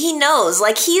someone that he knows.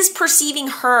 Like, he's perceiving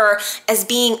her as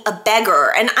being a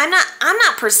beggar. And I'm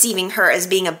not perceiving her as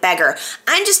being a beggar.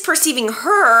 I'm just perceiving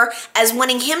her as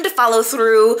wanting him to follow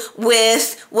through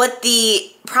with what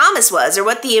the promise was or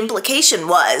what the implication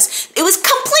was. It was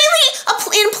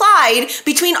completely implied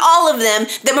between all of them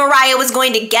that Mariah was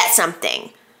going to get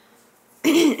something.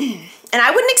 And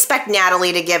I wouldn't expect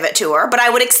Natalie to give it to her, but I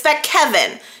would expect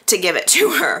Kevin to give it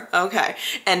to her. Okay,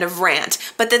 end of rant.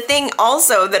 But the thing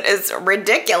also that is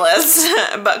ridiculous,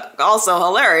 but also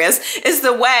hilarious, is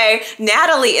the way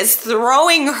Natalie is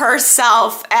throwing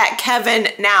herself at Kevin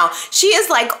now. She is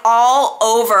like all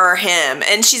over him,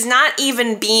 and she's not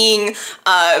even being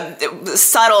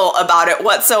subtle about it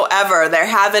whatsoever. They're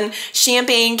having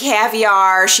champagne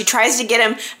caviar. She tries to get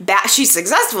him back. She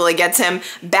successfully gets him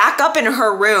back up in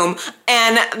her room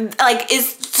and like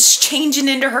is changing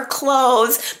into her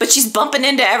clothes, but she's bumping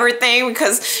into everything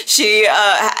because she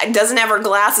doesn't have her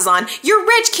glasses on. You're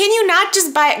rich. Can you not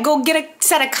just go get a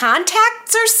set of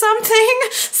contacts or something?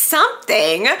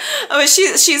 Oh,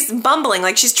 she's bumbling,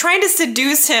 like she's trying to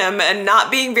seduce him and not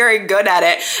being very good at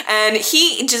it, and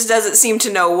he just doesn't seem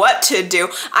to know what to do.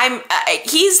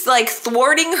 He's like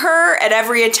thwarting her at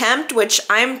every attempt, which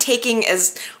I'm taking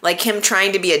as like him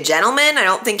trying to be a gentleman. I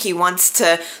don't think he wants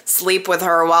to sleep with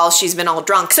her while she's been all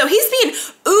drunk. So he's being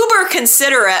uber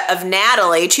considerate of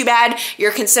Natalie. Too bad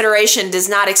your consideration does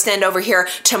not extend over here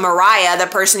to Mariah, the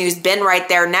person who's been right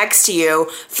there next to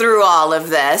you through all of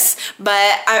this.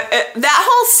 But that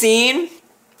whole scene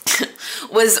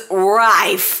was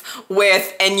rife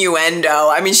with innuendo.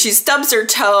 I mean, she stubs her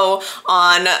toe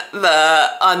on the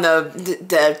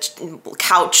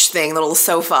couch thing, the little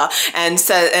sofa, and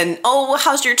says, "And oh,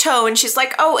 how's your toe?" And she's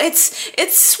like, "Oh, it's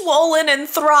swollen and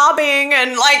throbbing,"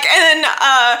 and like, and then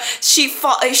she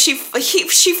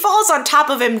falls on top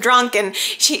of him drunk, and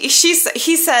he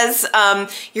says,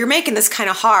 "You're making this kind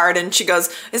of hard," and she goes,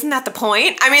 "Isn't that the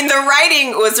point?" I mean, the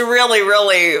writing was really,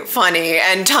 really funny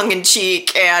and tongue in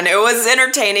cheek, and it was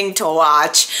entertaining to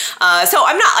watch. So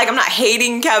I'm not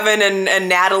hating Kevin and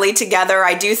Natalie together.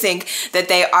 I do think that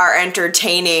they are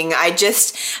entertaining.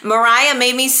 Mariah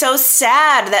made me so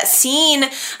sad. That scene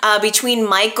between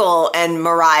Michael and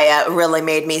Mariah really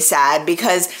made me sad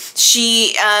because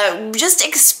she just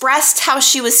expressed how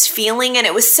she was feeling, and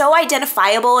it was so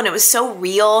identifiable and it was so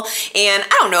real. And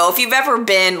I don't know if you've ever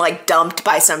been like dumped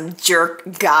by some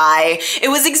jerk guy. It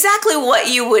was exactly what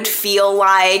you would feel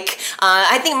like.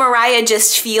 I think Mariah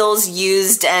just feels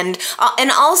used, and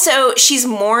also she's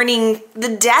mourning the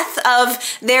death of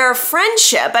their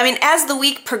friendship. I mean, as the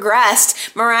week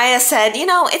progressed, Mariah said,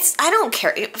 I don't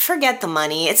care. Forget the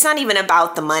money. It's not even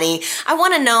about the money. I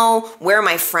want to know where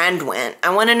my friend went. I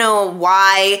want to know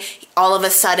why all of a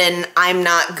sudden I'm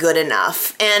not good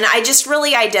enough. And I just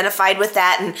really identified with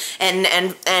that, and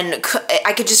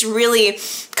I could just really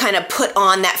kind of put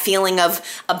on that feeling of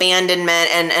abandonment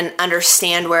and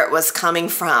understand where it was coming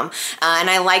from. And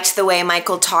I liked the way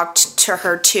Michael talked to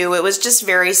her too. It was just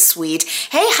very sweet.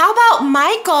 Hey, how about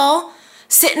Michael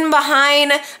sitting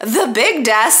behind the big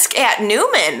desk at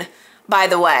Newman? By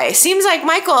the way, seems like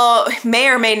Michael may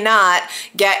or may not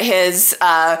get his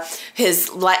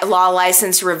law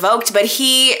license revoked, but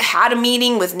he had a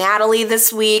meeting with Natalie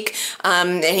this week,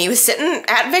 and he was sitting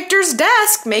at Victor's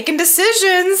desk making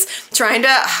decisions, trying to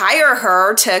hire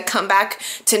her to come back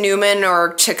to Newman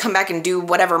or to come back and do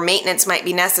whatever maintenance might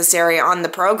be necessary on the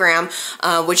program,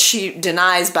 which she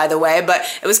denies, by the way. But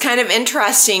it was kind of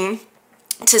interesting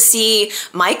to see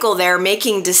Michael there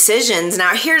making decisions.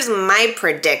 Now, here's my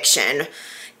prediction.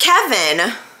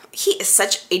 Kevin, he is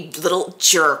such a little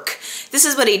jerk. This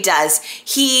is what he does.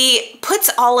 He puts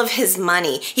all of his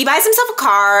money. He buys himself a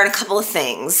car and a couple of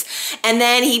things, and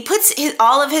then he puts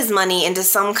all of his money into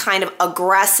some kind of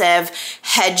aggressive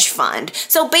hedge fund.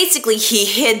 So basically, he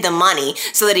hid the money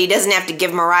so that he doesn't have to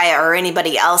give Mariah or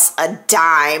anybody else a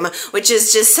dime, which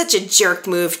is just such a jerk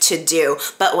move to do.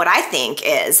 But what I think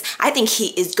he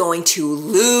is going to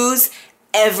lose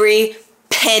every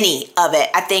penny of it.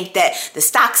 I think that the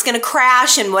stock's going to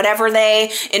crash, and whatever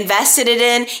they invested it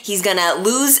in, he's going to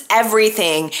lose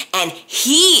everything, and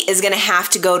he is going to have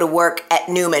to go to work at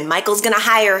Newman. Michael's going to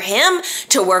hire him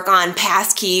to work on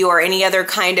Passkey or any other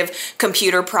kind of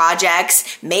computer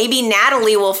projects. Maybe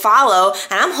Natalie will follow,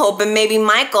 and I'm hoping maybe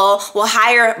Michael will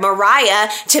hire Mariah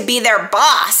to be their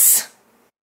boss.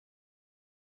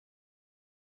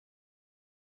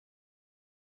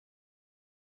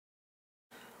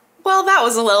 Well, that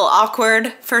was a little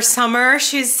awkward for Summer.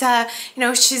 She's,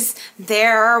 she's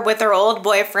there with her old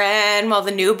boyfriend while the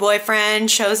new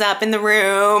boyfriend shows up in the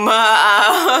room.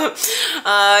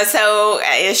 So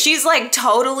she's like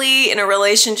totally in a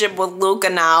relationship with Luca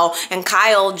now, and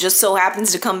Kyle just so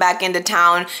happens to come back into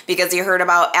town because he heard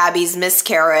about Abby's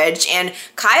miscarriage, and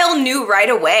Kyle knew right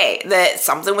away that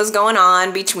something was going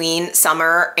on between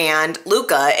Summer and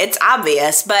Luca. It's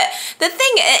obvious, but the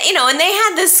thing, and they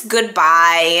had this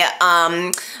goodbye.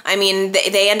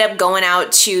 They end up going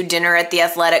out to dinner at the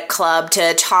athletic club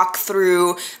to talk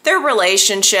through their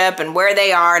relationship and where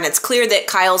they are. And it's clear that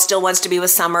Kyle still wants to be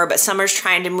with Summer, but Summer's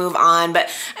trying to move on. But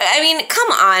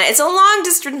come on, it's a long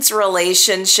distance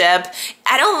relationship.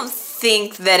 I don't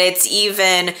think that it's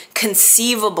even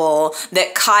conceivable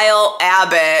that Kyle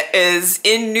Abbott is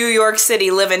in New York City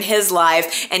living his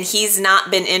life and he's not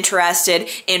been interested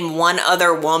in one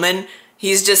other woman.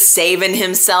 He's just saving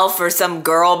himself for some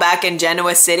girl back in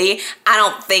Genoa City? I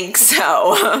don't think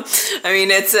so.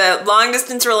 It's a long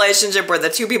distance relationship where the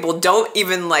two people don't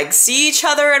even see each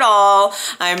other at all.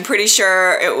 I'm pretty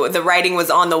sure the writing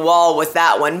was on the wall with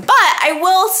that one. But I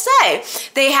will say,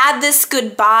 they had this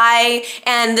goodbye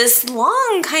and this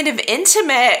long kind of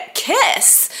intimate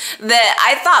kiss that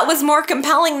I thought was more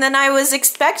compelling than I was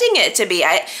expecting it to be.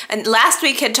 And last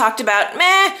week had talked about,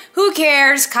 who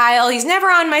cares, Kyle? He's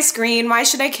never on my screen. Why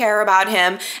should I care about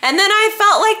him? And then I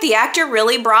felt like the actor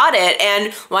really brought it,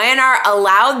 and Y&R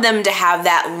allowed them to have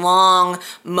that long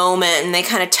moment, and they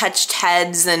kind of touched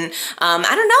heads, and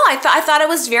I don't know. I thought it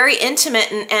was very intimate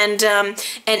and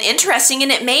interesting,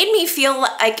 and it made me feel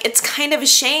like it's kind of a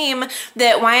shame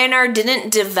that Y&R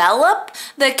didn't develop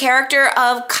the character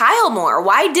of Kyle more.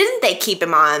 Why didn't they keep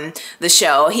him on the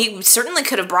show? He certainly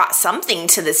could have brought something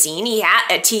to the scene. He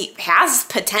has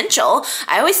potential.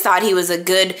 I always thought he was a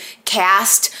good cast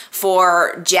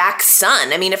for Jack's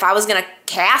son. If I was going to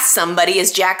cast somebody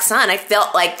as Jack's son, I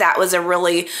felt like that was a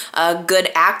really good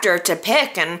actor to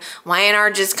pick, and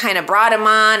Y&R just kind of brought him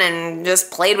on and just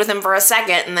played with him for a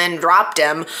second and then dropped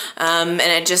him, and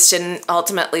it just didn't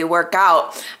ultimately work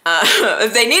out.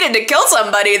 If they needed to kill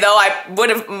somebody, though, I would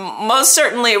have most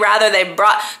certainly rather they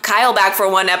brought Kyle back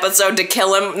for one episode to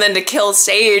kill him than to kill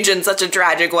Sage in such a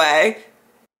tragic way.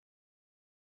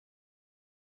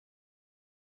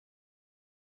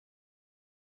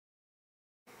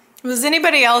 Was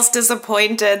anybody else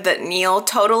disappointed that Neil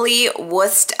totally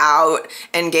wussed out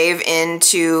and gave in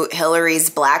to Hilary's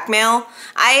blackmail?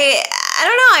 I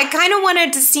don't know. I kind of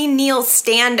wanted to see Neil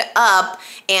stand up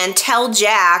and tell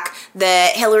Jack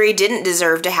that Hilary didn't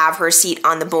deserve to have her seat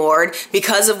on the board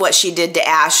because of what she did to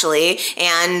Ashley,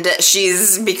 and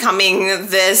she's becoming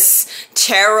this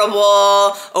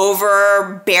terrible,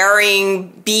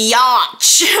 overbearing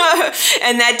biatch.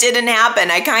 And that didn't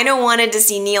happen. I kind of wanted to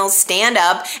see Neil stand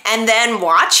up and then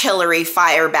watch Hilary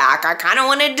fire back. I kind of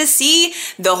wanted to see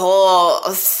the whole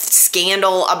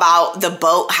scandal about the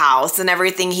boathouse and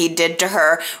everything he did to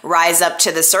her rise up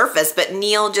to the surface, but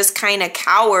Neil just kind of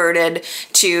cowarded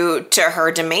to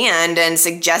her demand and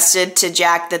suggested to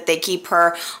Jack that they keep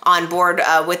her on board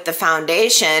with the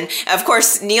foundation. Of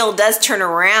course, Neil does turn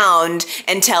around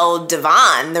and tell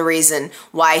Devon the reason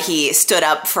why he stood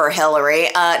up for Hilary.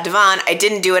 Devon, I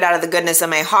didn't do it out of the goodness of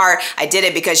my heart. I did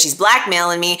it because she's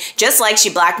blackmailing me, just like she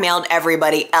blackmailed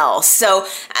everybody else. So,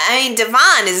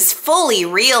 Devon is fully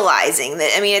realizing that,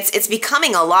 it's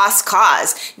becoming a lost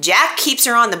cause. Jack keeps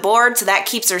her on the board, so that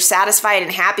keeps her satisfied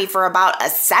and happy for about a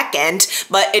second,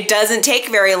 but it doesn't take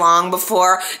very long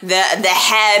before the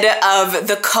head of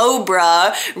the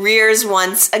Cobra rears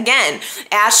once again.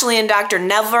 Ashley and Dr.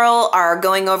 Neville are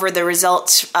going over the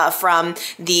results from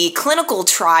the clinical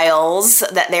trials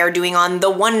that they are doing on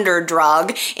the wonder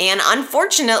drug, and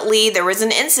unfortunately there was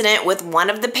an incident with one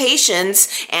of the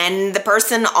patients and the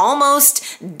person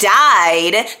almost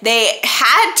died. They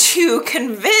had to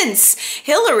convince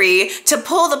Hilary to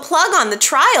pull the plug on the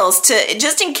trials to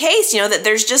just in case, that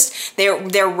there's just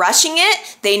they're rushing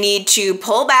it. They need to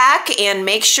pull back and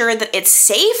make sure that it's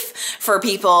safe for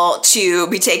people to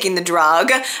be taking the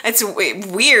drug. It's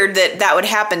weird that would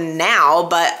happen now,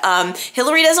 but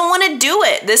Hilary doesn't want to do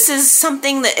it. This is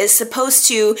something that is supposed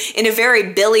to, in a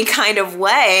very Billy kind of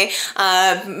way,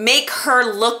 make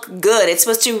her look good. It's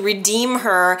supposed to redeem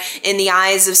her in the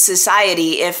eyes of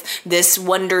society if this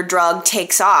wonder drug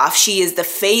takes off. She is the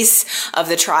face release of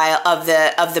the trial of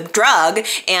the drug,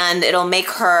 and it'll make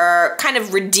her kind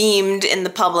of redeemed in the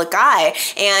public eye.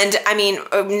 And I mean,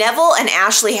 Neville and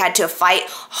Ashley had to fight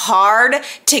hard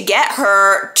to get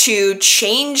her to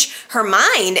change her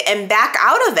mind and back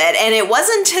out of it. And it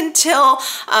wasn't until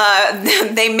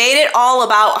they made it all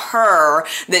about her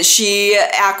that she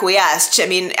acquiesced. I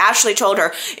mean, Ashley told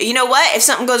her, you know what? If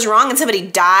something goes wrong and somebody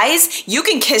dies, you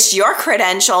can kiss your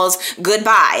credentials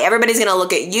goodbye. Everybody's going to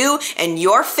look at you and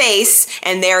your face,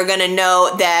 and they're going to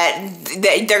know that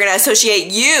they're going to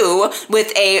associate you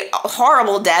with a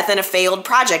horrible death and a failed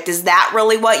project. Is that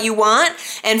really what you want?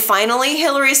 And finally,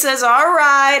 Hilary says, all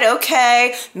right,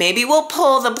 okay, maybe we'll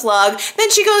pull the plug.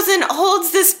 Then she goes and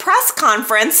holds this press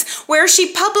conference where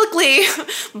she publicly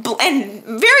and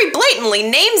very blatantly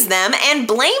names them and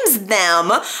blames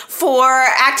them for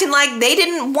acting like they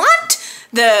didn't want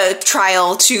the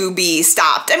trial to be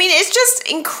stopped. I mean, it's just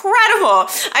incredible.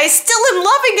 I still am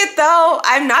loving it, though.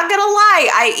 I'm not gonna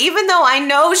lie. Even though I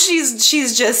know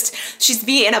she's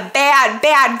being a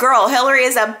bad girl. Hilary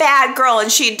is a bad girl, and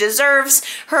she deserves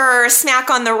her smack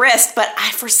on the wrist. But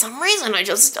for some reason, I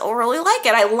just still really like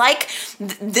it. I like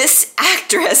this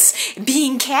actress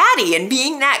being catty and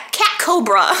being that cat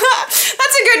cobra. That's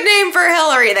a good name for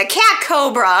Hilary, the cat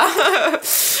cobra.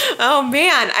 Oh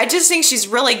man, I just think she's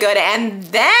really good. And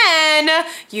then,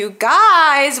 you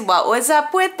guys, what was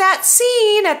up with that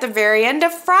scene at the very end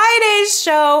of Friday's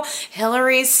show?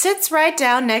 Hilary sits right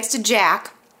down next to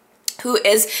Jack, who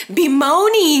is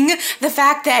bemoaning the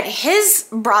fact that his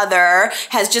brother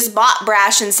has just bought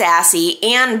Brash and Sassy,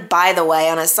 and by the way,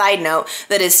 on a side note,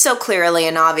 that is so clearly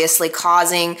and obviously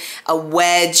causing a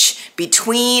wedge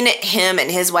between him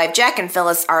and his wife. Jack and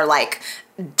Phyllis are like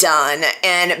done,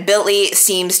 and Billy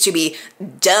seems to be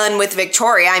done with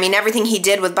Victoria. I mean, everything he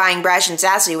did with buying Brash and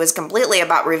Sassy was completely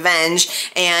about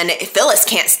revenge, and Phyllis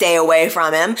can't stay away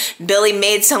from him. Billy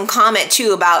made some comment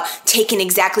too about taking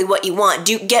exactly what you want.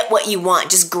 Get what you want,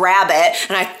 just grab it.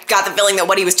 And I got the feeling that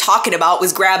what he was talking about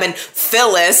was grabbing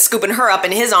Phyllis, scooping her up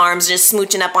in his arms, just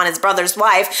smooching up on his brother's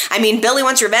wife. I mean, Billy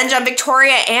wants revenge on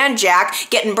Victoria and Jack.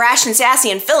 Getting Brash and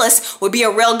Sassy and Phyllis would be a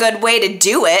real good way to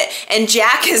do it, and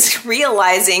Jack is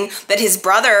realizing that his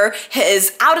brother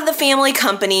is out of the family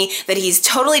company, that he's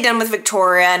totally done with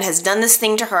Victoria and has done this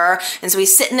thing to her. And so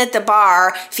he's sitting at the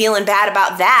bar feeling bad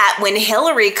about that when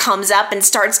Hilary comes up and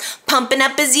starts pumping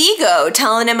up his ego,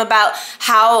 telling him about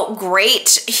how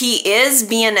great he is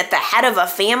being at the head of a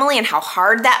family and how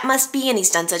hard that must be. And he's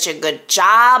done such a good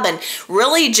job, and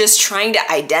really just trying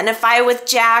to identify with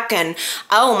Jack. And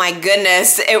oh my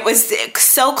goodness, it was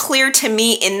so clear to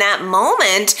me in that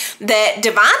moment that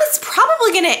Devon is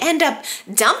probably going to end up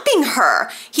dumping her.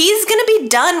 He's going to be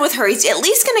done with her. He's at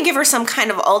least going to give her some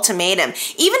kind of ultimatum.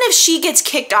 Even if she gets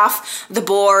kicked off the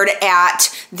board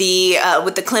at the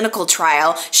with the clinical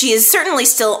trial, she is certainly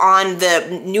still on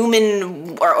the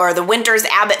Newman or the Winters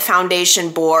Abbott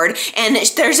Foundation board, and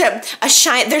there's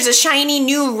a shiny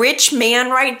new rich man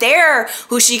right there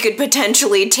who she could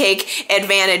potentially take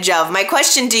advantage of. My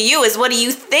question to you is, what do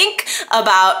you think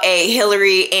about a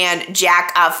Hilary and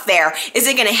Jack affair? Is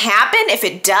it going to happen? If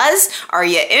it does, are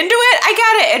you into it? I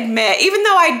gotta admit, even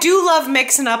though I do love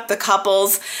mixing up the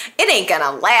couples, it ain't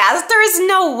gonna last. There is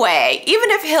no way. Even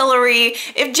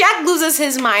if Jack loses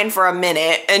his mind for a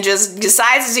minute and just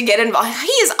decides to get involved,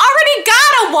 he's already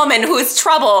got a woman who is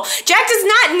trouble. Jack does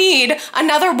not need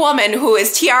another woman who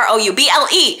is TROUBLE.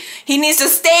 He needs to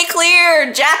stay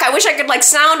clear. Jack, I wish I could like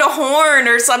sound a horn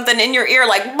or something in your ear,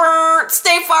 like brr,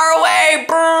 stay far away,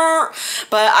 brr.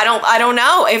 But I don't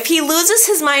know. If he loses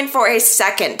his mind for a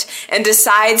second and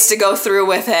decides to go through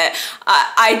with it,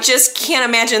 I just can't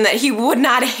imagine that he would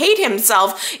not hate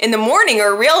himself in the morning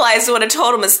or realize what a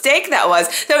total mistake that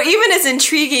was. So even as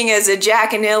intriguing as a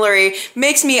Jack and Hilary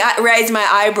makes me raise my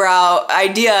eyebrow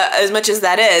idea as much as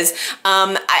that is,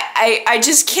 I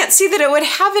just can't see that it would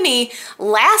have any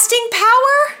lasting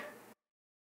power.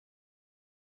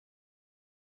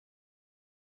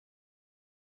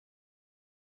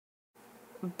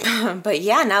 But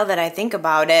yeah, now that I think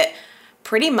about it,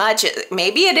 pretty much,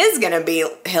 maybe it is going to be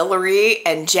Hilary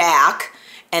and Jack,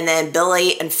 and then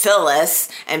Billy and Phyllis,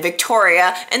 and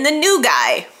Victoria, and the new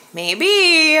guy.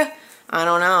 Maybe. I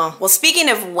don't know. Well, speaking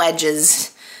of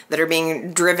wedges, that are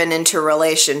being driven into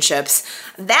relationships.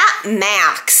 That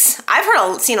Max,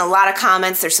 seen a lot of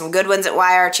comments. There's some good ones at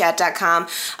yrchat.com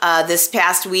this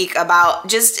past week about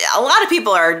just a lot of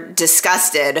people are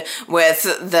disgusted with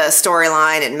the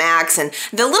storyline and Max, and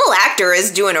the little actor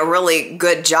is doing a really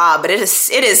good job, but it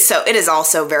is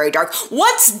also very dark.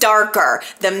 What's darker,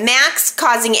 the Max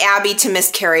causing Abby to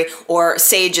miscarry or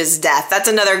Sage's death? That's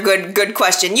another good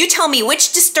question. You tell me,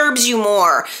 which disturbs you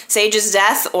more, Sage's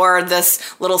death or this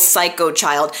little psycho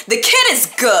child? The kid is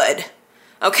good.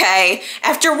 Okay,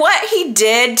 after what he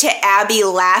did to Abby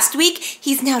last week,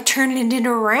 he's now turning it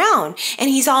around,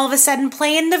 and he's all of a sudden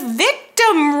playing the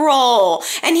victim role.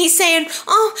 And he's saying,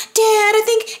 "Oh, Dad, I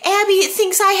think Abby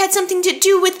thinks I had something to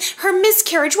do with her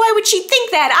miscarriage. Why would she think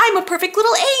that? I'm a perfect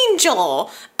little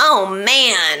angel." Oh,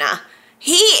 man.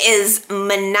 He is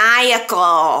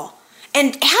maniacal.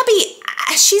 And Abby,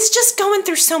 she's just going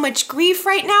through so much grief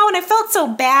right now, and I felt so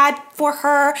bad for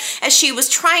her as she was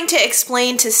trying to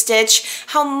explain to Stitch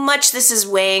how much this is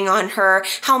weighing on her,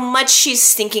 how much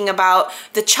she's thinking about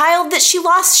the child that she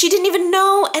lost, she didn't even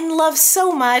know and love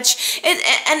so much, and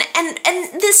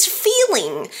this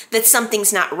feeling that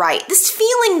something's not right, this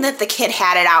feeling that the kid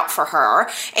had it out for her,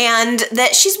 and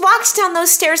that she's walked down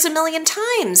those stairs a million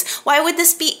times. Why would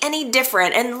this be any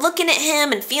different? And looking at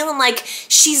him and feeling like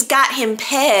she's got him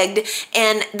pegged,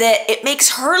 and that it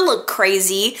makes her look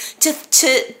crazy to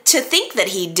think that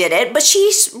he did it, but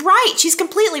she's right. She's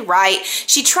completely right.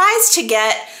 She tries to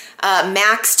get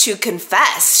Max to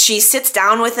confess. She sits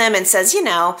down with him and says,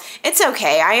 "It's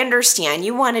okay. I understand.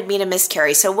 You wanted me to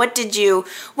miscarry. So what'd you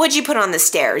put on the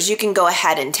stairs? You can go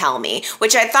ahead and tell me,"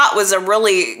 which I thought was a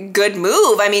really good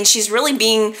move. I mean, she's really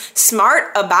being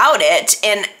smart about it.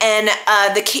 And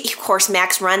the kid, of course,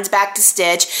 Max runs back to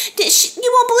Stitch.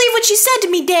 "You won't believe what she said to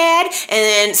me, Dad." And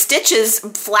then Stitch is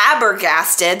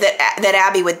flabbergasted that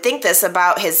Abby would think this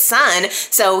about his son.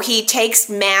 So he takes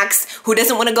Max, who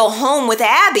doesn't want to go home with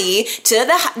Abby, to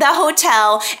the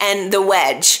hotel, and the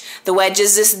wedge. The wedge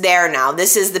is just there now.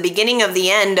 This is the beginning of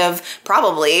the end of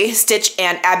probably Stitch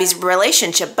and Abby's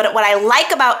relationship. But what I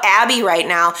like about Abby right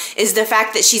now is the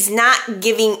fact that she's not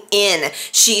giving in.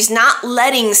 She's not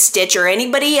letting Stitch or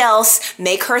anybody else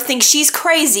make her think she's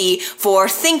crazy for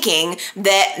thinking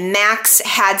that Max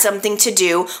had something to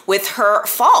do with her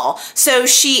fall. So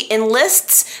she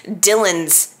enlists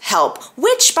Dylan's help,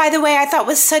 which, by the way, I thought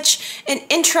was such an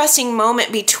interesting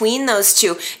moment between those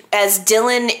two, as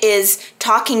Dylan is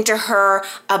talking to her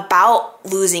about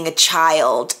losing a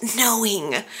child,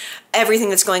 knowing everything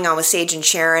that's going on with Sage and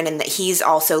Sharon, and that he's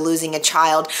also losing a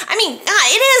child. I mean,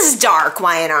 it is dark,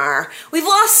 YNR. We've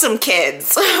lost some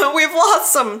kids. We've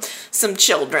lost some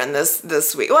children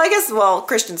this week. Well, I guess,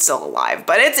 Christian's still alive,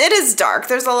 but it is dark.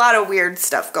 There's a lot of weird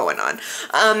stuff going on.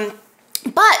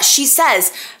 But she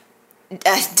says,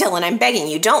 "Dylan, I'm begging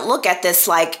you, don't look at this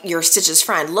like you're Stitch's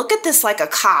friend. Look at this like a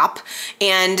cop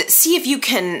and see if you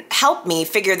can help me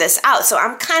figure this out." So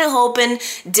I'm kind of hoping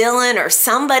Dylan or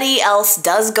somebody else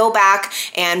does go back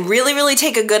and really, really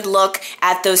take a good look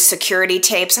at those security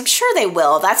tapes. I'm sure they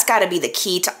will. That's got to be the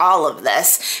key to all of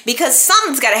this, because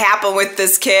something's got to happen with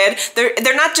this kid.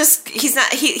 They're not just, he's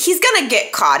going to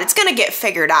get caught. It's going to get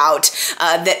figured out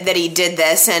that he did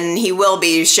this, and he will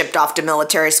be shipped off to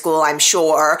military school, I'm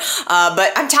sure.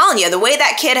 But I'm telling you, the way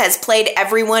that kid has played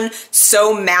everyone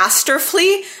so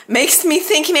masterfully makes me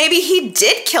think maybe he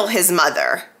did kill his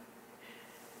mother.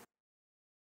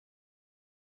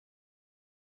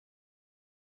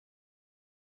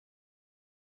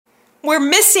 We're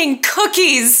missing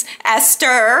cookies,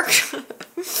 Esther.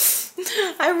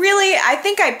 I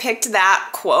think I picked that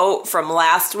quote from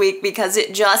last week because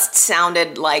it just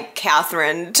sounded like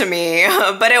Catherine to me,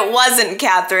 but it wasn't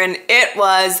Catherine, it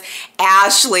was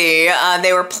Ashley.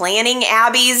 They were planning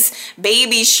Abby's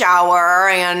baby shower,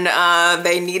 and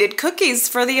they needed cookies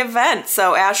for the event,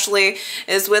 so Ashley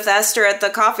is with Esther at the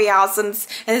coffee house and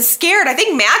is scared. I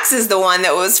think Max is the one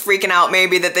that was freaking out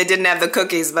maybe that they didn't have the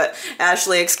cookies, but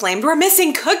Ashley exclaimed, "We're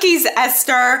missing cookies,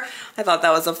 Esther." I thought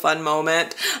that was a fun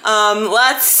moment.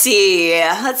 Let's see.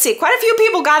 Quite a few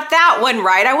people got that one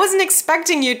right. I wasn't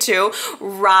expecting you to.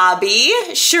 Robbie,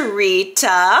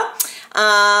 Sharita,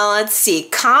 let's see.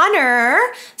 Connor,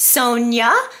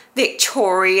 Sonia,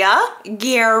 Victoria,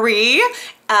 Gary,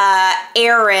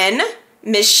 Aaron,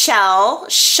 Michelle,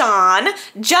 Sean,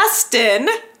 Justin,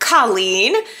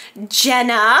 Colleen,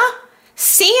 Jenna,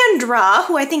 Sandra,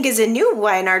 who I think is a new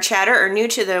YNR chatter or new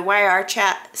to the YR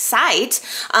chat site,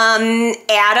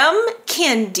 Adam,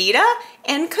 Candida,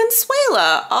 and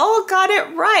Consuela all got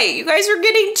it right. You guys are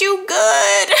getting too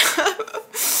good.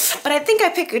 But I think I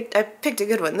picked a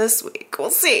good one this week. We'll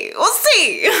see. We'll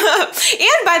see.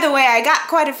 And by the way, I got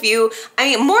quite a few. I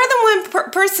mean, more than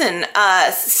one person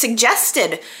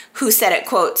suggested Who Said It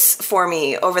quotes for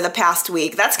me over the past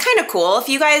week. That's kind of cool. If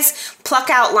you guys pluck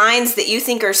out lines that you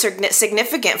think are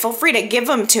significant, feel free to give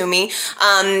them to me.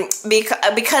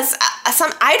 Because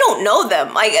I don't know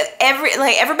them. Like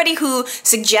everybody who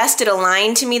suggested a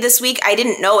line to me this week, I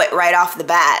didn't know it right off the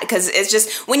bat, because it's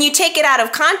just when you take it out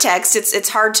of context, it's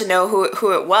hard to know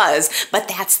who it was. But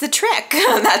that's the trick.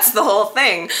 That's the whole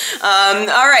thing.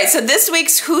 All right. So this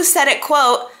week's Who Said It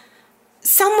quote: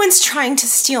 "Someone's trying to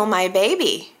steal my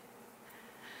baby."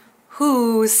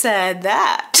 Who said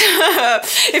that?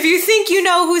 If you think you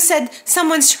know who said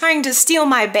someone's trying to steal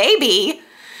my baby,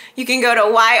 you can go to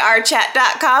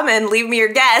yrchat.com and leave me your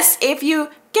guess. If you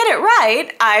get it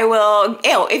right, I will,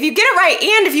 if you get it right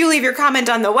and if you leave your comment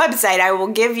on the website, I will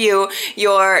give you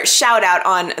your shout out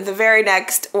on the very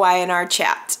next YNR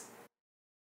chat.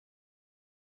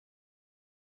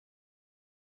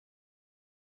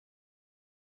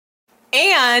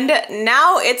 And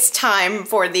now it's time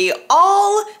for the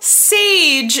all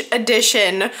sage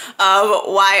edition of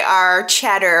YR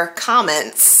Chatter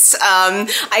comments.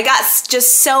 I got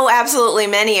just so absolutely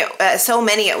many at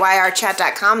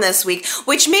yrchat.com this week,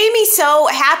 which made me so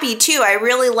happy too. I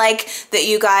really like that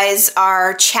you guys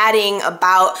are chatting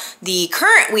about the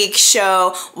current week's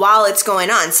show while it's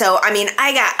going on. So, I mean,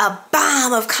 I got a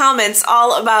bomb of comments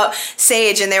all about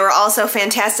Sage, and they were all so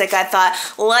fantastic. I thought,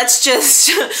 let's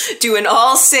just do an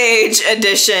all sage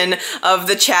edition of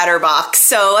the Chatterbox.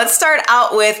 So let's start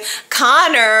out with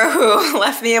Connor, who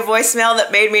left me a voicemail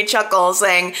that made me chuckle,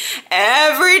 saying,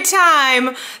 "Every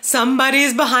time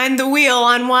somebody's behind the wheel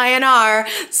on YNR,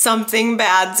 something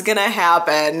bad's gonna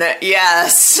happen."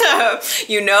 Yes,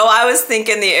 you know, I was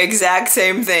thinking the exact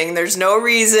same thing. There's no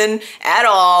reason at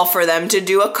all for them to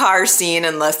do a car scene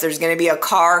unless there's gonna be a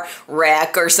car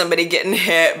wreck or somebody getting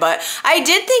hit. But I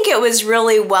did think it was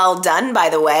really well done, by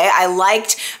the way. I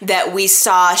liked that we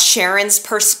saw Sharon's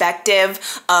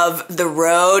perspective of the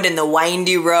road and the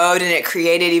windy road, and it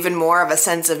created even more of a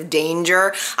sense of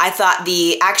danger. I thought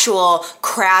the actual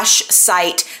crash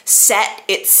site set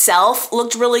itself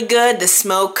looked really good. The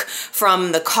smoke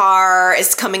from the car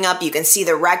is coming up. You can see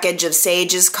the wreckage of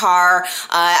Sage's car.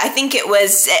 I think it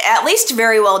was at least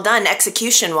very well done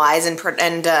execution-wise,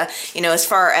 and you know, as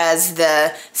far as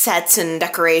the sets and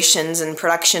decorations and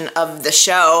production of the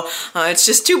show.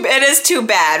 It is too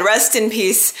bad. Rest in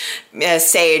peace,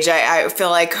 Sage. I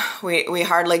feel like we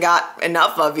hardly got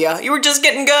enough of you. You were just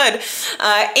getting good.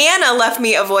 Anna left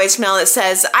me a voicemail that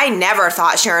says, "I never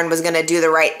thought Sharon was going to do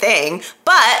the right thing,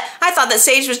 but I thought that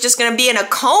Sage was just going to be in a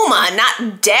coma,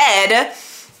 not dead."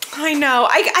 I know.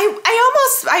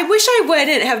 I wish I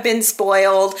wouldn't have been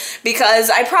spoiled, because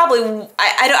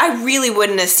I really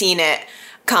wouldn't have seen it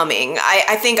coming.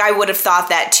 I think I would have thought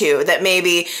that too, that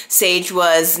maybe Sage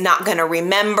was not going to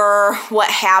remember what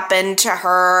happened to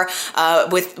her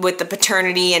with the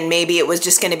paternity, and maybe it was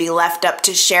just going to be left up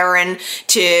to Sharon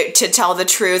to tell the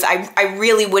truth. I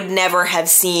really would never have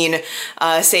seen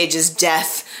Sage's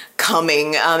death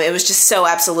coming. It was just so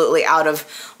absolutely out of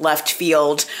left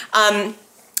field.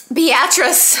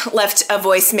 Beatrice left a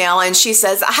voicemail, and she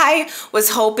says, "I was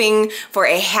hoping for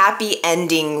a happy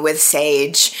ending with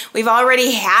Sage. We've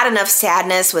already had enough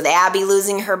sadness with Abby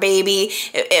losing her baby,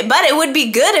 but it would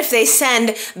be good if they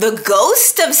send the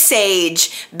ghost of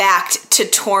Sage back to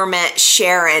torment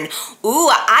Sharon." Ooh,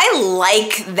 I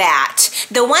like that.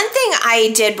 The one thing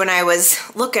I did when I was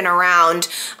looking around,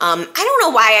 I don't know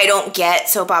why I don't get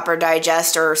Soap Opera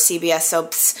Digest or CBS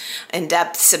Soaps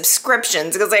In-Depth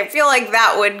subscriptions, because I feel like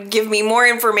that would give me more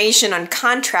information on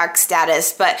contract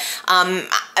status. But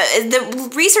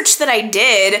the research that I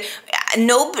did,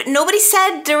 nobody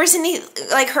said there was any,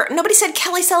 nobody said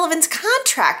Kelly Sullivan's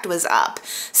contract was up.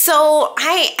 So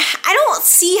I don't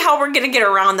see how we're going to get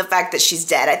around the fact that she's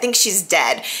dead. I think she's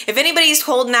dead. If anybody's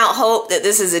holding out hope that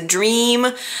this is a dream,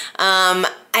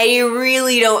 I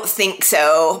really don't think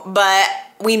so. But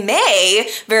we may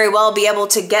very well be able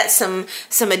to get some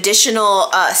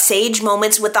additional Sage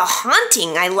moments with a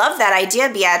haunting. I love that idea,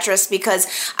 Beatrice, because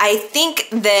I think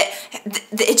that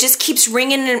it just keeps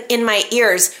ringing in my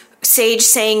ears. Sage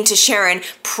saying to Sharon,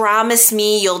 promise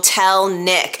me you'll tell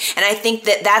Nick. And I think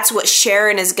that that's what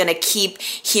Sharon is going to keep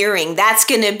hearing. That's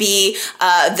going to be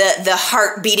the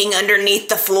heart beating underneath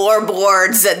the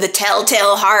floorboards, the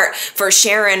telltale heart for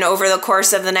Sharon over the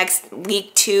course of the next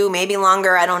week, 2, maybe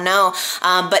longer, I don't know.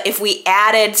 But if we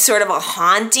added sort of a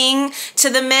haunting to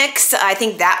the mix, I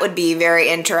think that would be very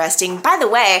interesting. By the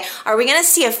way, are we going to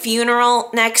see a funeral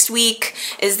next week?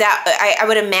 Is that, I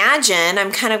would imagine,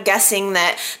 I'm kind of guessing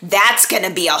that's going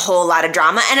to be a whole lot of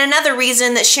drama. And another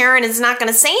reason that Sharon is not going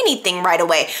to say anything right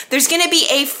away. There's going to be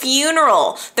a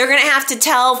funeral. They're going to have to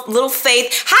tell little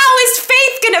Faith, how is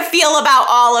Faith going to feel about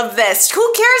all of this?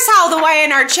 Who cares how the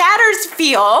YNR chatters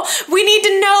feel? We need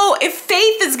to know if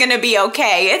Faith is going to be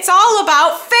okay. It's all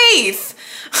about Faith.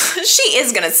 She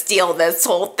is going to steal this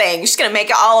whole thing. She's going to make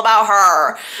it all about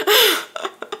her.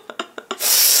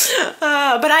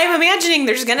 But I'm imagining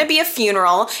there's going to be a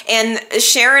funeral, and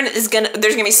Sharon is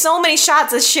there's going to be so many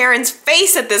shots of Sharon's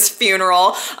face at this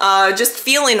funeral, just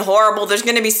feeling horrible. There's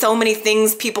going to be so many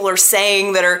things people are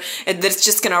saying that's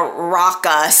just going to rock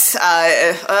us.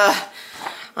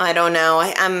 I don't know.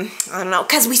 I don't know.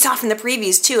 Because we saw from the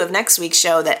previews, too, of next week's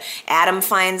show that Adam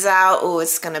finds out. Oh,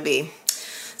 it's going to be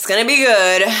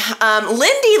good.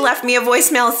 Lindy left me a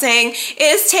voicemail saying,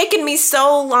 it has taken me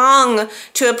so long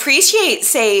to appreciate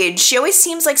Sage. She always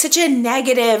seems like such a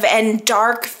negative and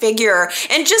dark figure.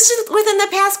 And just within the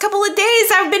past couple of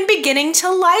days, I've been beginning to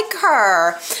like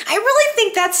her. I really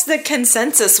think that's the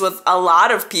consensus with a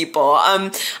lot of people.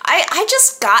 I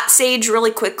just got Sage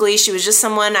really quickly. She was just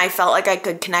someone I felt like I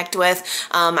could connect with.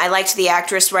 I liked the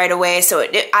actress right away, so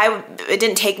it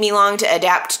didn't take me long to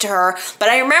adapt to her. But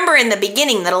I remember in the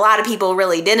beginning that a lot of people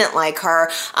really didn't like her.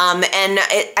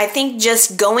 I think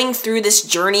just going through this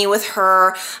journey with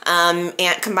her,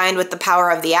 and combined with the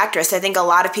power of the actress, I think a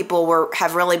lot of people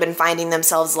have really been finding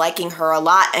themselves liking her a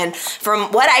lot. And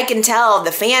from what I can tell,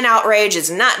 the fan outrage is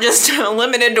not just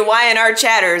limited to YNR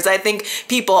chatters. I think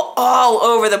people all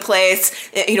over the place,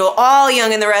 all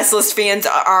Young and the Restless fans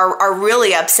are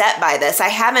really upset by this. I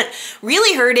haven't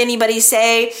really heard anybody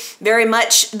say very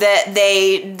much that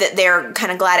they're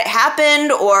kind of glad it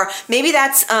happened, or maybe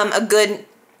that's a good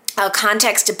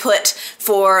context to put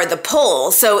for the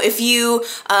poll. So if you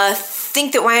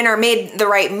think that YNR made the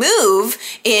right move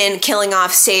in killing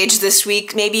off Sage this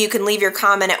week, maybe you can leave your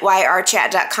comment at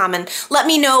yrchat.com and let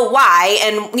me know why.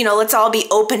 And, let's all be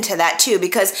open to that too,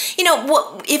 because,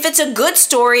 if it's a good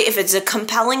story, if it's a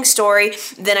compelling story,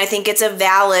 then I think it's a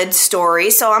valid story.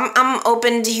 So I'm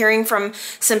open to hearing from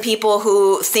some people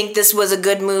who think this was a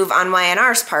good move on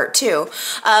YNR's part too.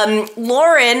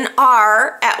 Lauren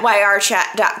R at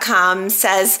yrchat.com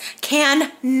says,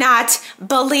 cannot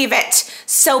believe it.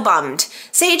 So bummed.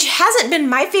 Sage hasn't been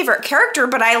my favorite character,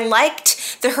 but I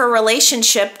liked her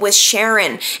relationship with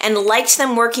Sharon and liked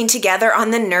them working together on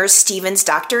the Nurse Stevens,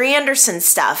 Dr. Anderson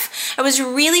stuff. I was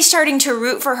really starting to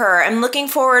root for her. I'm looking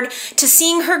forward to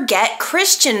seeing her get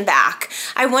Christian back.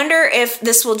 I wonder if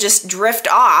this will just drift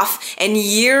off and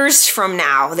years from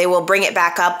now they will bring it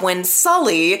back up when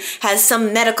Sully has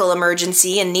some medical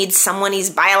emergency and needs someone he's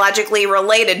biologically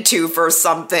related to for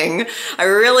something. I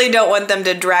really don't want them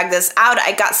to drag this out.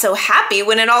 I got so happy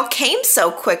when it all came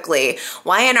so quickly.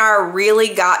 YNR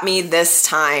really got me this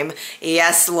time.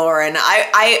 Yes, Lauren.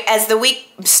 I as the week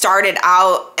started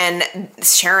out and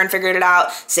Sharon figured it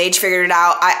out, Sage figured it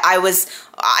out,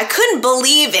 I couldn't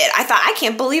believe it. I thought, I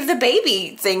can't believe the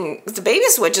baby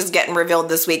switch is getting revealed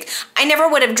this week. I never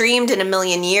would have dreamed in a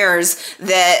million years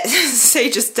that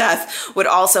Sage's death would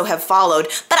also have followed.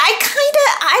 But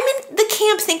I'm in the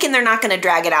camp thinking they're not going to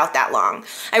drag it out that long.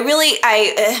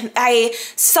 I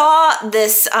saw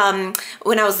this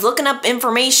when I was looking up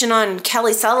information on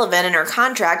Kelly Sullivan and her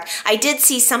contract. I did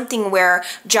see something where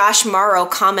Josh Morrow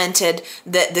commented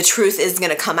that the truth is going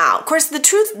to come out. Of course, the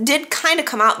truth did kind of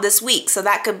come out this week, so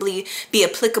that could be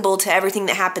applicable to everything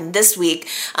that happened this week.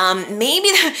 Maybe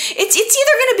it's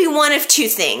either going to be one of two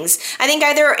things. I think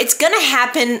either it's going to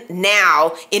happen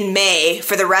now in May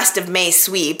for the rest of May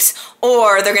sweeps,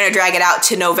 or they're going to drag it out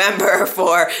to November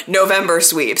for November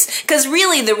sweeps. Because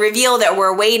really, the reveal that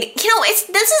we're waiting,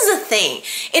 this is the thing.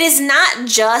 It is not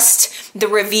just the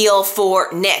reveal for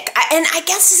Nick. And I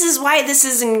guess this is why this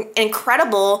is an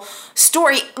incredible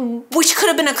story, which could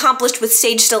have been accomplished with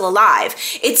Sage still alive.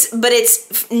 It's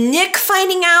Nick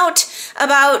finding out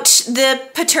about the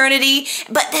paternity,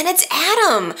 but then it's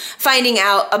Adam finding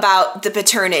out about the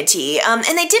paternity. And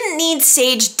they didn't need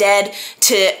Sage dead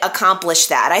to accomplish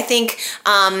that. I think,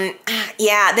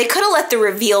 they could have let the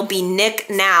reveal be Nick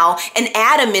now and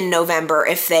Adam in November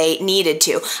if they needed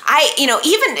to. I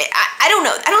don't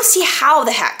know. I don't see how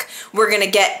the heck we're going to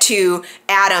get to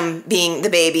Adam being the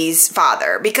baby's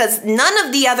father, because none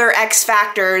of the other X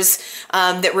factors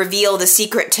that reveal the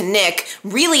secret to Nick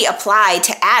really apply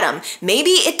to Adam.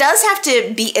 Maybe it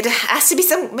has to be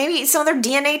some other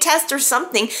DNA test or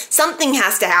something. Something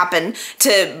has to happen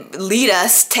to lead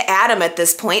us to Adam at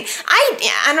this point.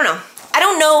 I don't know. I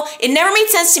don't know. It never made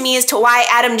sense to me as to why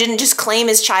Adam didn't just claim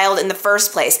his child in the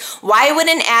first place. Why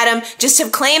wouldn't Adam just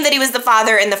have claimed that he was the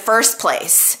father in the first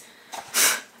place?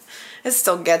 It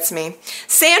still gets me.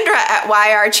 Sandra at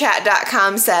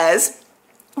yrchat.com says,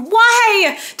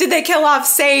 why did they kill off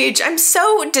Sage? I'm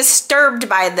so disturbed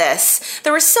by this.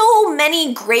 There were so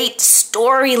many great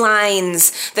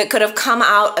storylines that could have come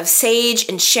out of Sage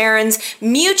and Sharon's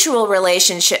mutual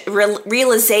realization,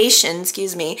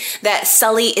 that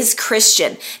Sully is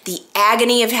Christian. The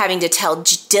agony of having to tell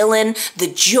Dylan,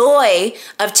 the joy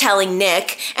of telling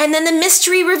Nick, and then the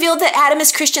mystery revealed that Adam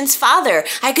is Christian's father.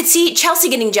 I could see Chelsea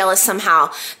getting jealous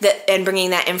somehow and bringing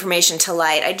that information to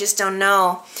light. I just don't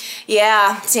know.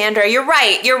 Yeah, Sandra, you're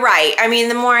right. I mean,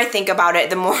 the more I think about it,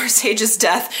 the more Sage's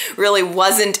death really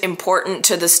wasn't important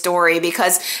to the story,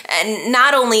 because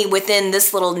not only within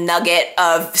this little nugget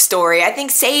of story, I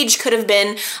think Sage could have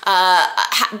been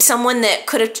someone that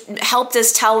could have helped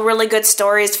us tell really good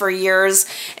stories for years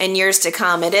and years to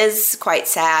come. It is quite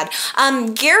sad.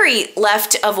 Gary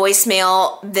left a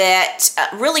voicemail that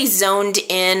really zoned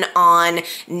in on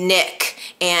Nick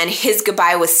and his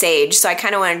goodbye with Sage. So I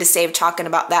kind of wanted to save talking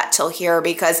about that till here,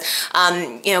 because,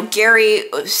 Gary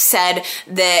said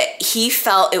that he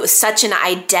felt it was such an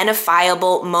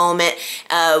identifiable moment,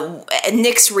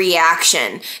 Nick's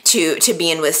reaction to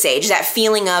being with Sage, that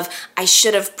feeling of, I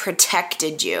should have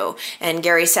protected you. And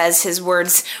Gary says his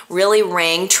words really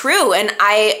rang true. And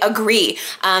I agree.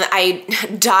 I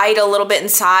died a little bit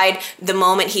inside the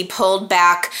moment he pulled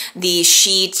back the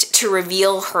sheet to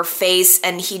reveal her face,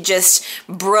 and he just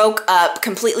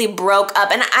completely broke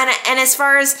up. And as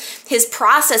far as his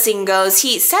processing goes,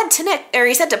 he said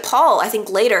to Paul, I think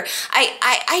later,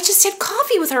 I just had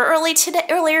coffee with her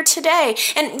earlier today.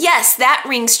 And yes, that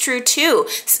rings true too.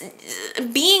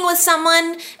 Being with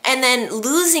someone and then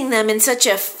losing them in such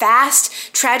a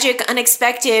fast, tragic,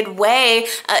 unexpected way,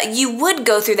 you would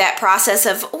go through that process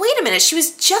of, wait a minute, she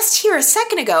was just here a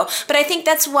second ago. But I think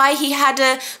that's why he had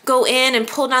to go in and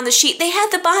pull down the sheet. They had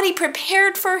the body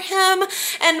prepared for him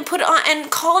and put on and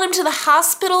called him to the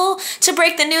hospital to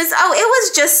break the news. Oh, it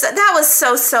was just, that was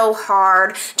so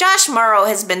hard. Josh Morrow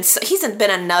he's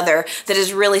been another that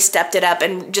has really stepped it up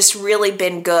and just really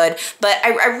been good. But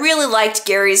I really liked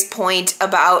Gary's point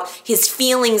about his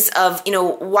feelings of,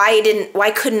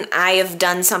 why couldn't I have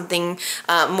done something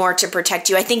more to protect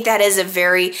you? I think that is a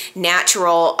very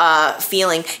natural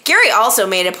feeling. Gary also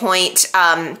made a point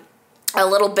a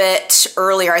little bit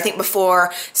earlier, I think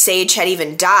before Sage had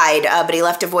even died, but he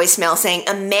left a voicemail saying,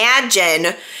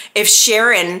 imagine if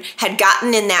Sharon had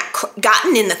gotten in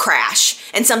the crash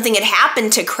and something had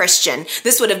happened to Christian.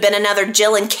 This would have been another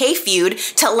Jill and Kay feud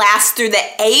to last through the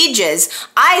ages.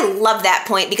 I love that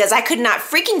point, because I could not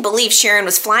freaking believe Sharon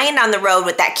was flying down the road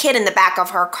with that kid in the back of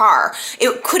her car.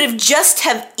 It could have just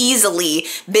have easily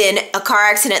been a car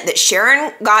accident that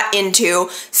Sharon got into.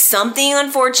 Something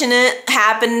unfortunate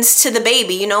happens to the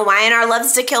baby. YNR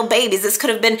loves to kill babies. This could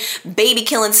have been baby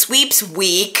killing sweeps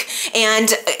week, and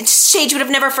Sage would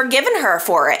have never forgiven her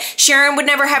for it. Sharon would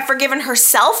never have forgiven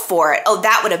herself for it. Oh,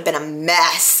 that would have been a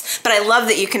mess. But I love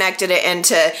that you connected it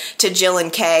into Jill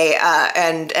and Kay,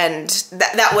 and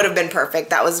that would have been perfect.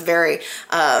 That was very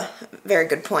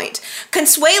good point.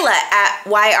 Consuela at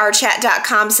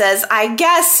yrchat.com says, I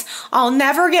guess I'll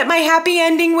never get my happy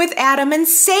ending with Adam and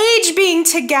Sage being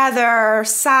together.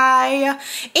 Sigh.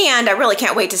 And I really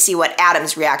can't wait to see what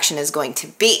Adam's reaction is going to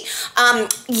be.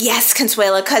 Yes,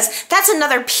 Consuela, because that's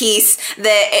another piece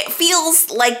that it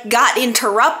feels like got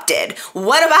interrupted.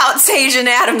 What about Sage and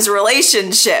Adam's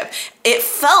relationship? It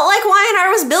felt like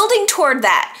YNR was building toward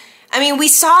that. I mean, we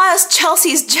saw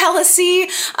Chelsea's jealousy.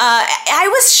 I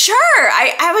was sure.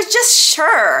 I was just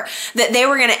sure that they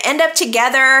were going to end up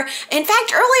together. In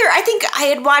fact, earlier, I think I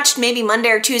had watched maybe Monday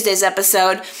or Tuesday's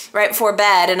episode right before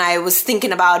bed, and I was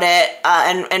thinking about it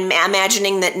and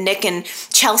imagining that Nick and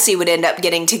Chelsea would end up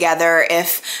getting together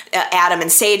if Adam and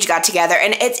Sage got together.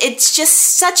 And it's just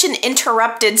such an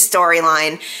interrupted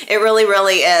storyline. It really,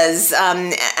 really is.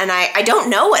 And I don't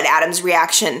know what Adam's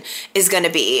reaction is going to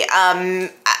be.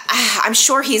 I'm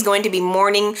sure he's going to be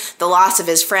mourning the loss of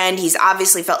his friend. He's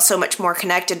obviously felt so much more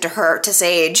connected to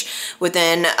Sage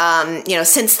within,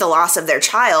 since the loss of their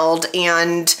child.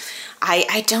 And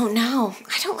I don't know.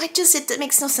 It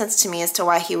makes no sense to me as to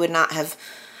why he would not have.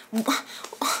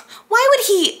 why would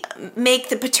he make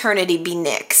the paternity be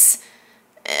Nick's?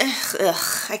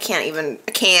 I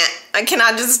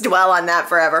cannot just dwell on that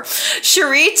forever.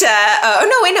 Sharita,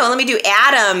 let me do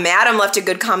Adam. Adam left a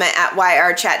good comment at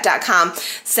yrchat.com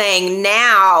saying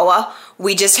now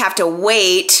we just have to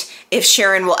wait if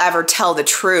Sharon will ever tell the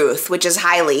truth, which is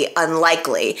highly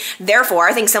unlikely. Therefore,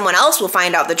 I think someone else will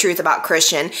find out the truth about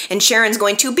Christian, and Sharon's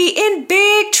going to be in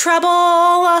big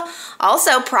trouble.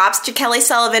 Also, props to Kelly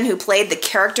Sullivan, who played the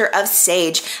character of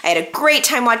Sage. I had a great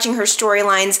time watching her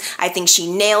storylines. I think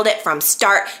she nailed it from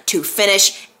start to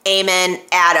finish. Amen,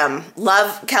 Adam.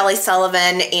 Love Kelly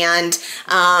Sullivan, and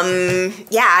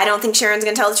I don't think Sharon's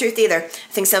gonna tell the truth either. I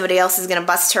think somebody else is gonna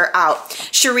bust her out.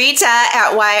 Sharita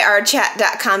at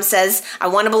yrchat.com says, I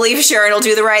want to believe Sharon will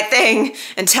do the right thing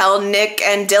and tell Nick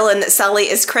and Dylan that Sully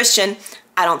is Christian.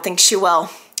 I don't think she will.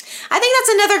 I think that's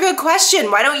another good question.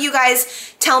 Why don't you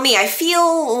guys tell me? I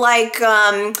feel like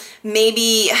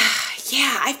maybe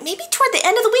toward the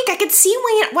end of the week I could see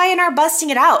Y&R busting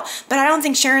it out, but I don't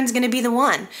think Sharon's going to be the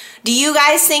one. Do you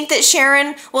guys think that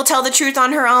Sharon will tell the truth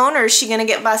on her own, or is she going to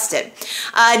get busted?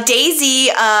 Daisy,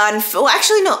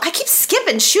 I keep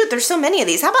skipping. Shoot, there's so many of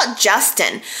these. How about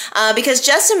Justin? Because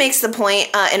Justin makes the point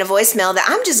in a voicemail that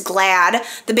I'm just glad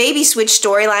the baby switch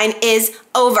storyline is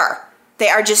over. They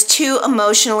are just too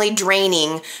emotionally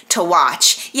draining to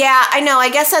watch. Yeah, I know. I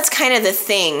guess that's kind of the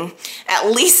thing. At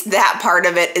least that part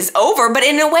of it is over, but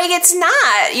in a way it's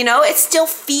not. You know, it still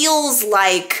feels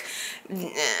like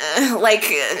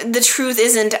the truth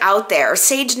isn't out there.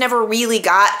 Sage never really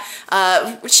got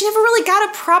a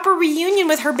proper reunion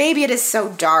with her baby. It is so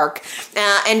dark.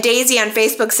 And Daisy on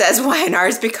Facebook says Y&R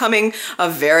is becoming a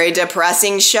very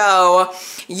depressing show.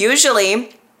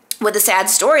 Usually, with a sad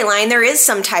storyline, there is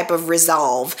some type of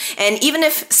resolve. And even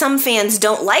if some fans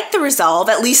don't like the resolve,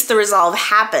 at least the resolve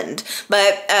happened.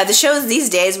 But the shows these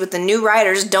days with the new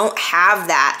writers don't have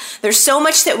that. There's so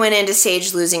much that went into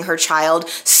Sage losing her child,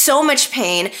 so much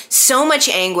pain, so much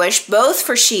anguish, both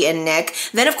for she and Nick,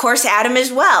 then of course Adam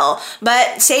as well.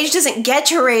 But Sage doesn't get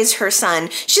to raise her son.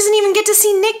 She doesn't even get to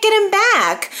see Nick get him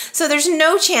back. So there's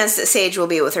no chance that Sage will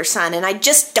be with her son, and I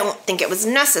just don't think it was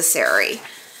necessary.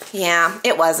 Yeah,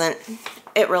 it wasn't.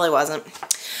 It really wasn't.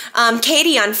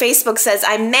 Katie on Facebook says,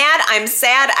 I'm mad, I'm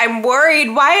sad, I'm worried.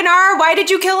 Y&R, why did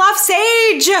you kill off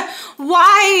Sage?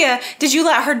 Why did you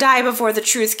let her die before the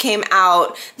truth came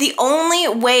out? The only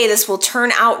way this will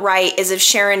turn out right is if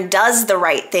Sharon does the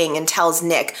right thing and tells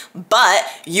Nick. But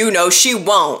you know she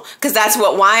won't, because that's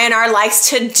what Y&R likes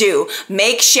to do.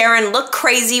 Make Sharon look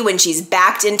crazy when she's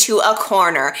backed into a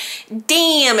corner.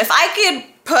 Damn, if I could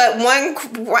put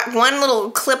one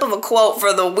little clip of a quote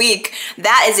for the week,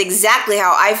 that is exactly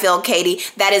how I feel, Katie.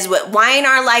 That is what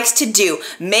Y&R likes to do.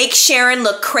 Make Sharon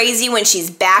look crazy when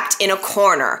she's backed in a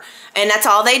corner. And that's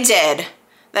all they did.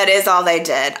 That is all they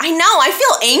did. I know, I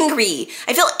feel angry.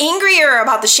 I feel angrier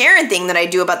about the Sharon thing than I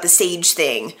do about the Sage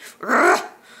thing. Ugh.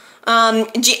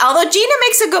 Although Gina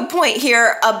makes a good point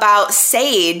here about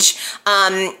Sage,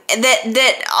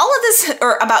 that all of this,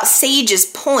 or about Sage's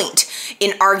point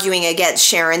in arguing against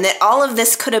Sharon, that all of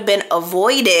this could have been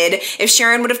avoided if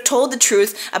Sharon would have told the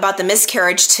truth about the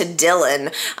miscarriage to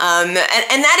Dylan. And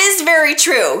that is very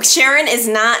true. Sharon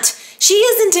she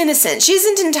isn't innocent. She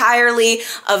isn't entirely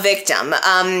a victim.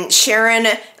 Sharon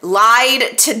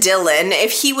lied to Dylan.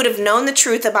 If he would have known the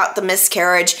truth about the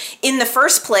miscarriage in the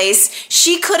first place,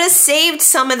 she could have saved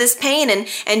some of this pain.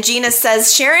 And Gina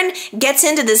says Sharon gets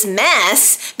into this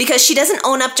mess because she doesn't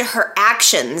own up to her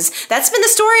actions. That's been the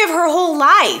story of her whole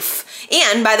life.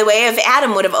 And by the way, if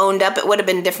Adam would have owned up, it would have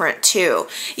been different too.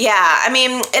 Yeah, I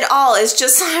mean, it all is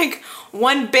just like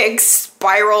one big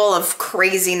spiral of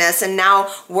craziness, and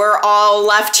now we're all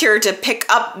left here to pick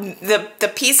up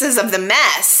the pieces of the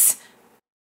mess.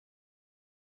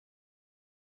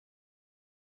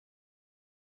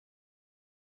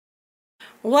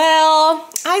 Well,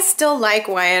 I still like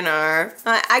Y&R.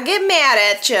 I get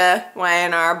mad at you,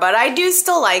 Y&R, but I do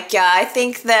still like ya. I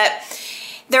think that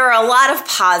there are a lot of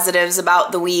positives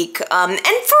about the week. And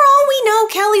for all we know,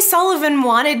 Kelly Sullivan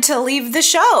wanted to leave the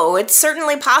show. It's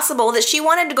certainly possible that she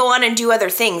wanted to go on and do other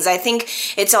things. I think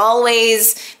it's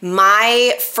always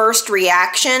my first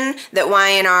reaction that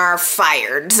Y&R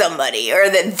fired somebody, or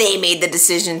that they made the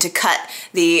decision to cut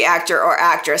the actor or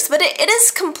actress. But it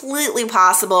is completely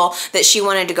possible that she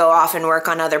wanted to go off and work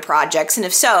on other projects. And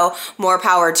if so, more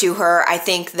power to her. I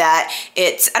think that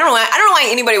I don't know why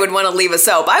anybody would want to leave a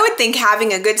soap. I would think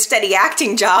having a good steady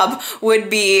acting job would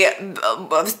be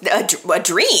a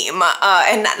dream,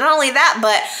 and not only that,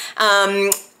 but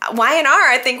Y&R,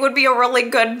 I think, would be a really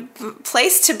good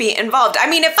place to be involved. I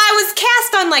mean, if I was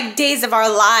cast on like Days of Our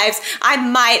Lives, I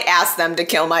might ask them to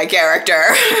kill my character.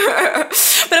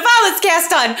 But if I was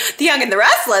cast on The Young and the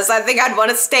Restless, I think I'd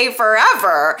want to stay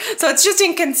forever. So it's just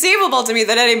inconceivable to me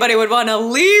that anybody would want to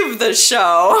leave the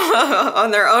show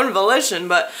on their own volition.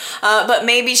 But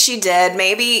maybe she did.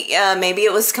 Maybe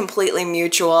it was completely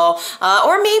mutual.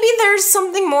 Or maybe there's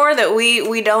something more that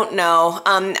we don't know.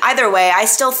 Either way, I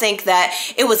still think that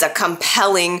it was a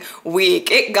compelling week.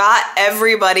 It got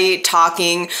everybody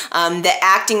talking. The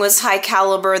acting was high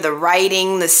caliber, the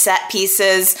writing, the set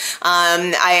pieces.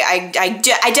 I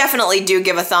definitely do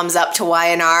give a thumbs up to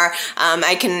Y&R.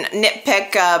 I can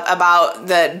nitpick about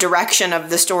the direction of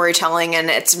the storytelling, and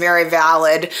it's very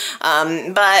valid.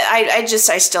 But I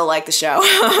still like the show.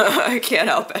 I can't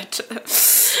help it.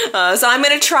 So I'm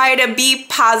gonna try to be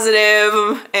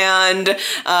positive and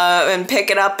pick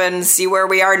it up and see where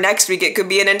we are next week. It could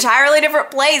be an entirely different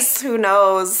place. Who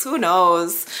knows?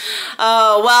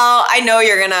 Well, I know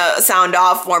you're gonna sound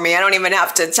off for me. I don't even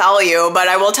have to tell you, but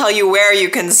I will tell you where you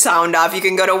can sound off. You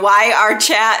can go to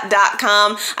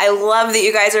yrchat.com. I love that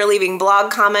you guys are leaving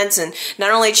blog comments and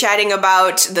not only chatting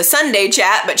about the Sunday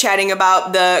chat, but chatting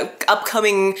about the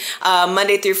upcoming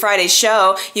Monday through Friday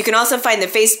show. You can also find the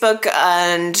Facebook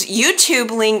and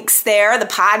YouTube links there, the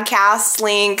podcast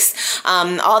links,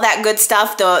 all that good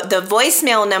stuff. The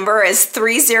voicemail number is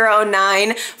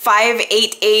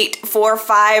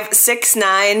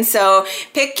 309-588-4569. So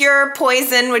pick your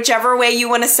poison, whichever way you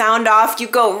want to sound off. You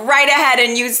go right ahead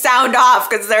and you sound off,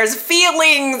 because there's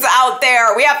feelings out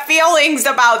there. We have feelings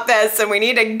about this, and we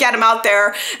need to get them out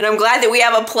there. And I'm glad that we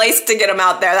have a place to get them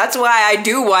out there. That's why I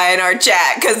do Y&R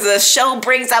chat, because the show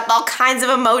brings up all kinds of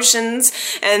emotions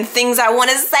and things I want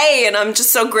to say, and I'm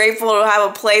just so grateful to have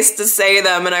a place to say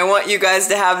them, and I want you guys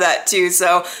to have that too.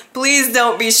 So please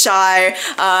don't be shy,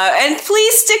 and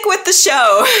please stick with the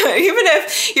show. Even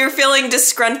if you're feeling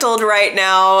disgruntled right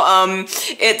now,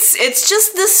 it's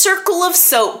just the circle of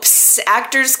soaps.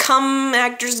 Actors come,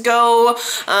 actors go,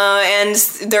 and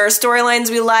there are storylines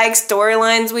we like,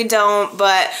 storylines we don't,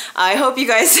 but I hope you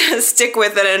guys stick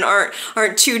with it and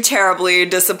aren't too terribly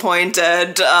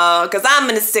disappointed, because I'm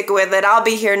gonna stick with it. I'll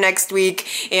be here next week,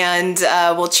 and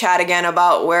we'll chat again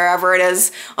about wherever it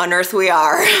is on earth we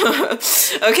are.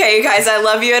 Okay, you guys, I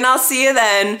love you, and I'll see you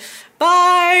then.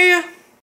 Bye!